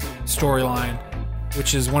storyline,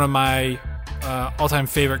 which is one of my all-time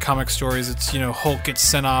favorite comic stories. It's, Hulk gets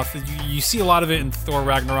sent off. You see a lot of it in Thor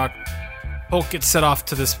Ragnarok. Hulk gets sent off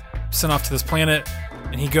to this planet,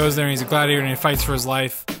 and he goes there and he's a gladiator and he fights for his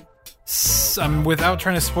life. Without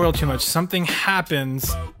trying to spoil too much, something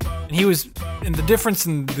happens, and the difference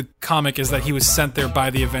in the comic is that he was sent there by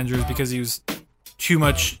the Avengers because he's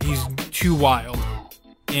too wild.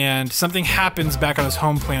 And something happens back on his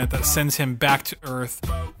home planet that sends him back to Earth,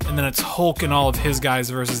 and then it's Hulk and all of his guys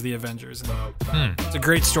versus the Avengers. It's a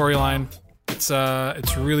great storyline.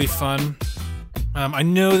 It's really fun. I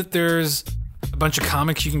know that there's a bunch of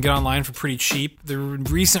comics you can get online for pretty cheap. The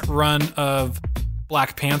recent run of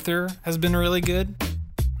Black Panther has been really good,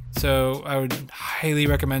 so I would highly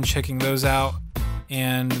recommend checking those out.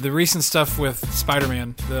 And the recent stuff with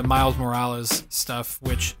Spider-Man, the Miles Morales stuff,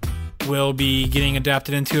 which will be getting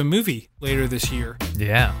adapted into a movie later this year.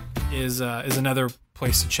 Yeah, is another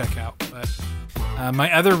place to check out. But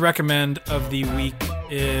my other recommend of the week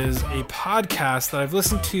is a podcast that I've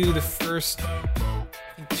listened to the first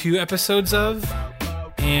 2 episodes of,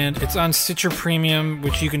 and it's on Stitcher Premium,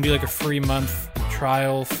 which you can do like a free month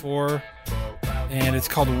trial for, and it's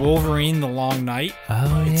called Wolverine: The Long Night.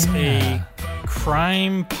 Oh, it's yeah. a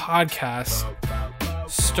crime podcast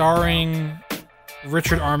starring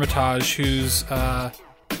Richard Armitage, who's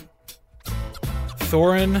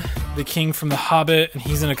Thorin, the king from The Hobbit, and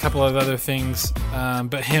he's in a couple of other things,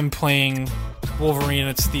 but him playing Wolverine.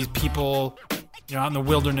 It's these people, out in the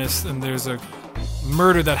wilderness, and there's a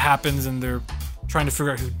murder that happens, and they're trying to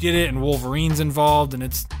figure out who did it, and Wolverine's involved, and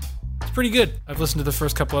it's pretty good. I've listened to the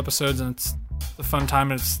first couple episodes, and it's a fun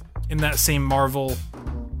time, and it's in that same Marvel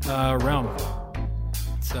realm.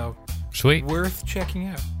 So, sweet. Worth checking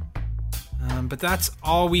out. But that's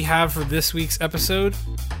all we have for this week's episode.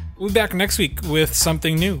 We'll be back next week with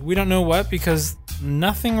something new. We don't know what, because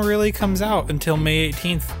nothing really comes out until May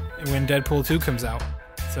 18th when Deadpool 2 comes out.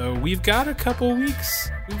 So we've got a couple weeks.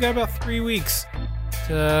 We've got about 3 weeks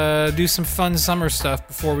to do some fun summer stuff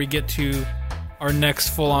before we get to our next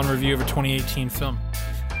full-on review of a 2018 film.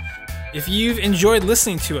 If you've enjoyed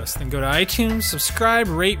listening to us, then go to iTunes, subscribe,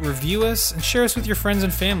 rate, review us, and share us with your friends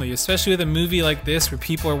and family, especially with a movie like this where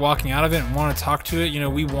people are walking out of it and want to talk to it.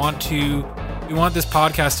 We want this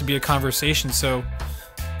podcast to be a conversation, so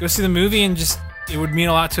go see the movie, and it would mean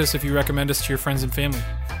a lot to us if you recommend us to your friends and family.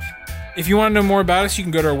 If you want to know more about us, you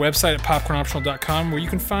can go to our website at popcornoptional.com, where you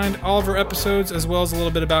can find all of our episodes as well as a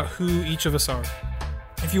little bit about who each of us are.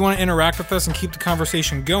 If you want to interact with us and keep the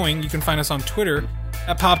conversation going, you can find us on Twitter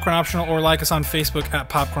at Popcorn Optional, or like us on Facebook at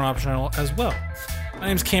Popcorn Optional as well. My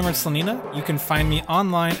name's Cameron Slanina. You can find me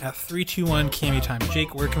online at 321 Cammy Time.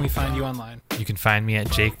 Jake, where can we find you online? You can find me at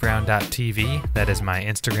jakebrown.tv. That is my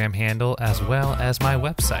Instagram handle as well as my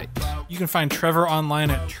website. You can find Trevor online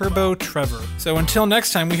at Turbo Trevor. So until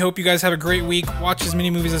next time, we hope you guys have a great week. Watch as many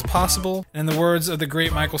movies as possible. And in the words of the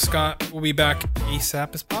great Michael Scott, we'll be back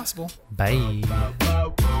ASAP as possible. Bye.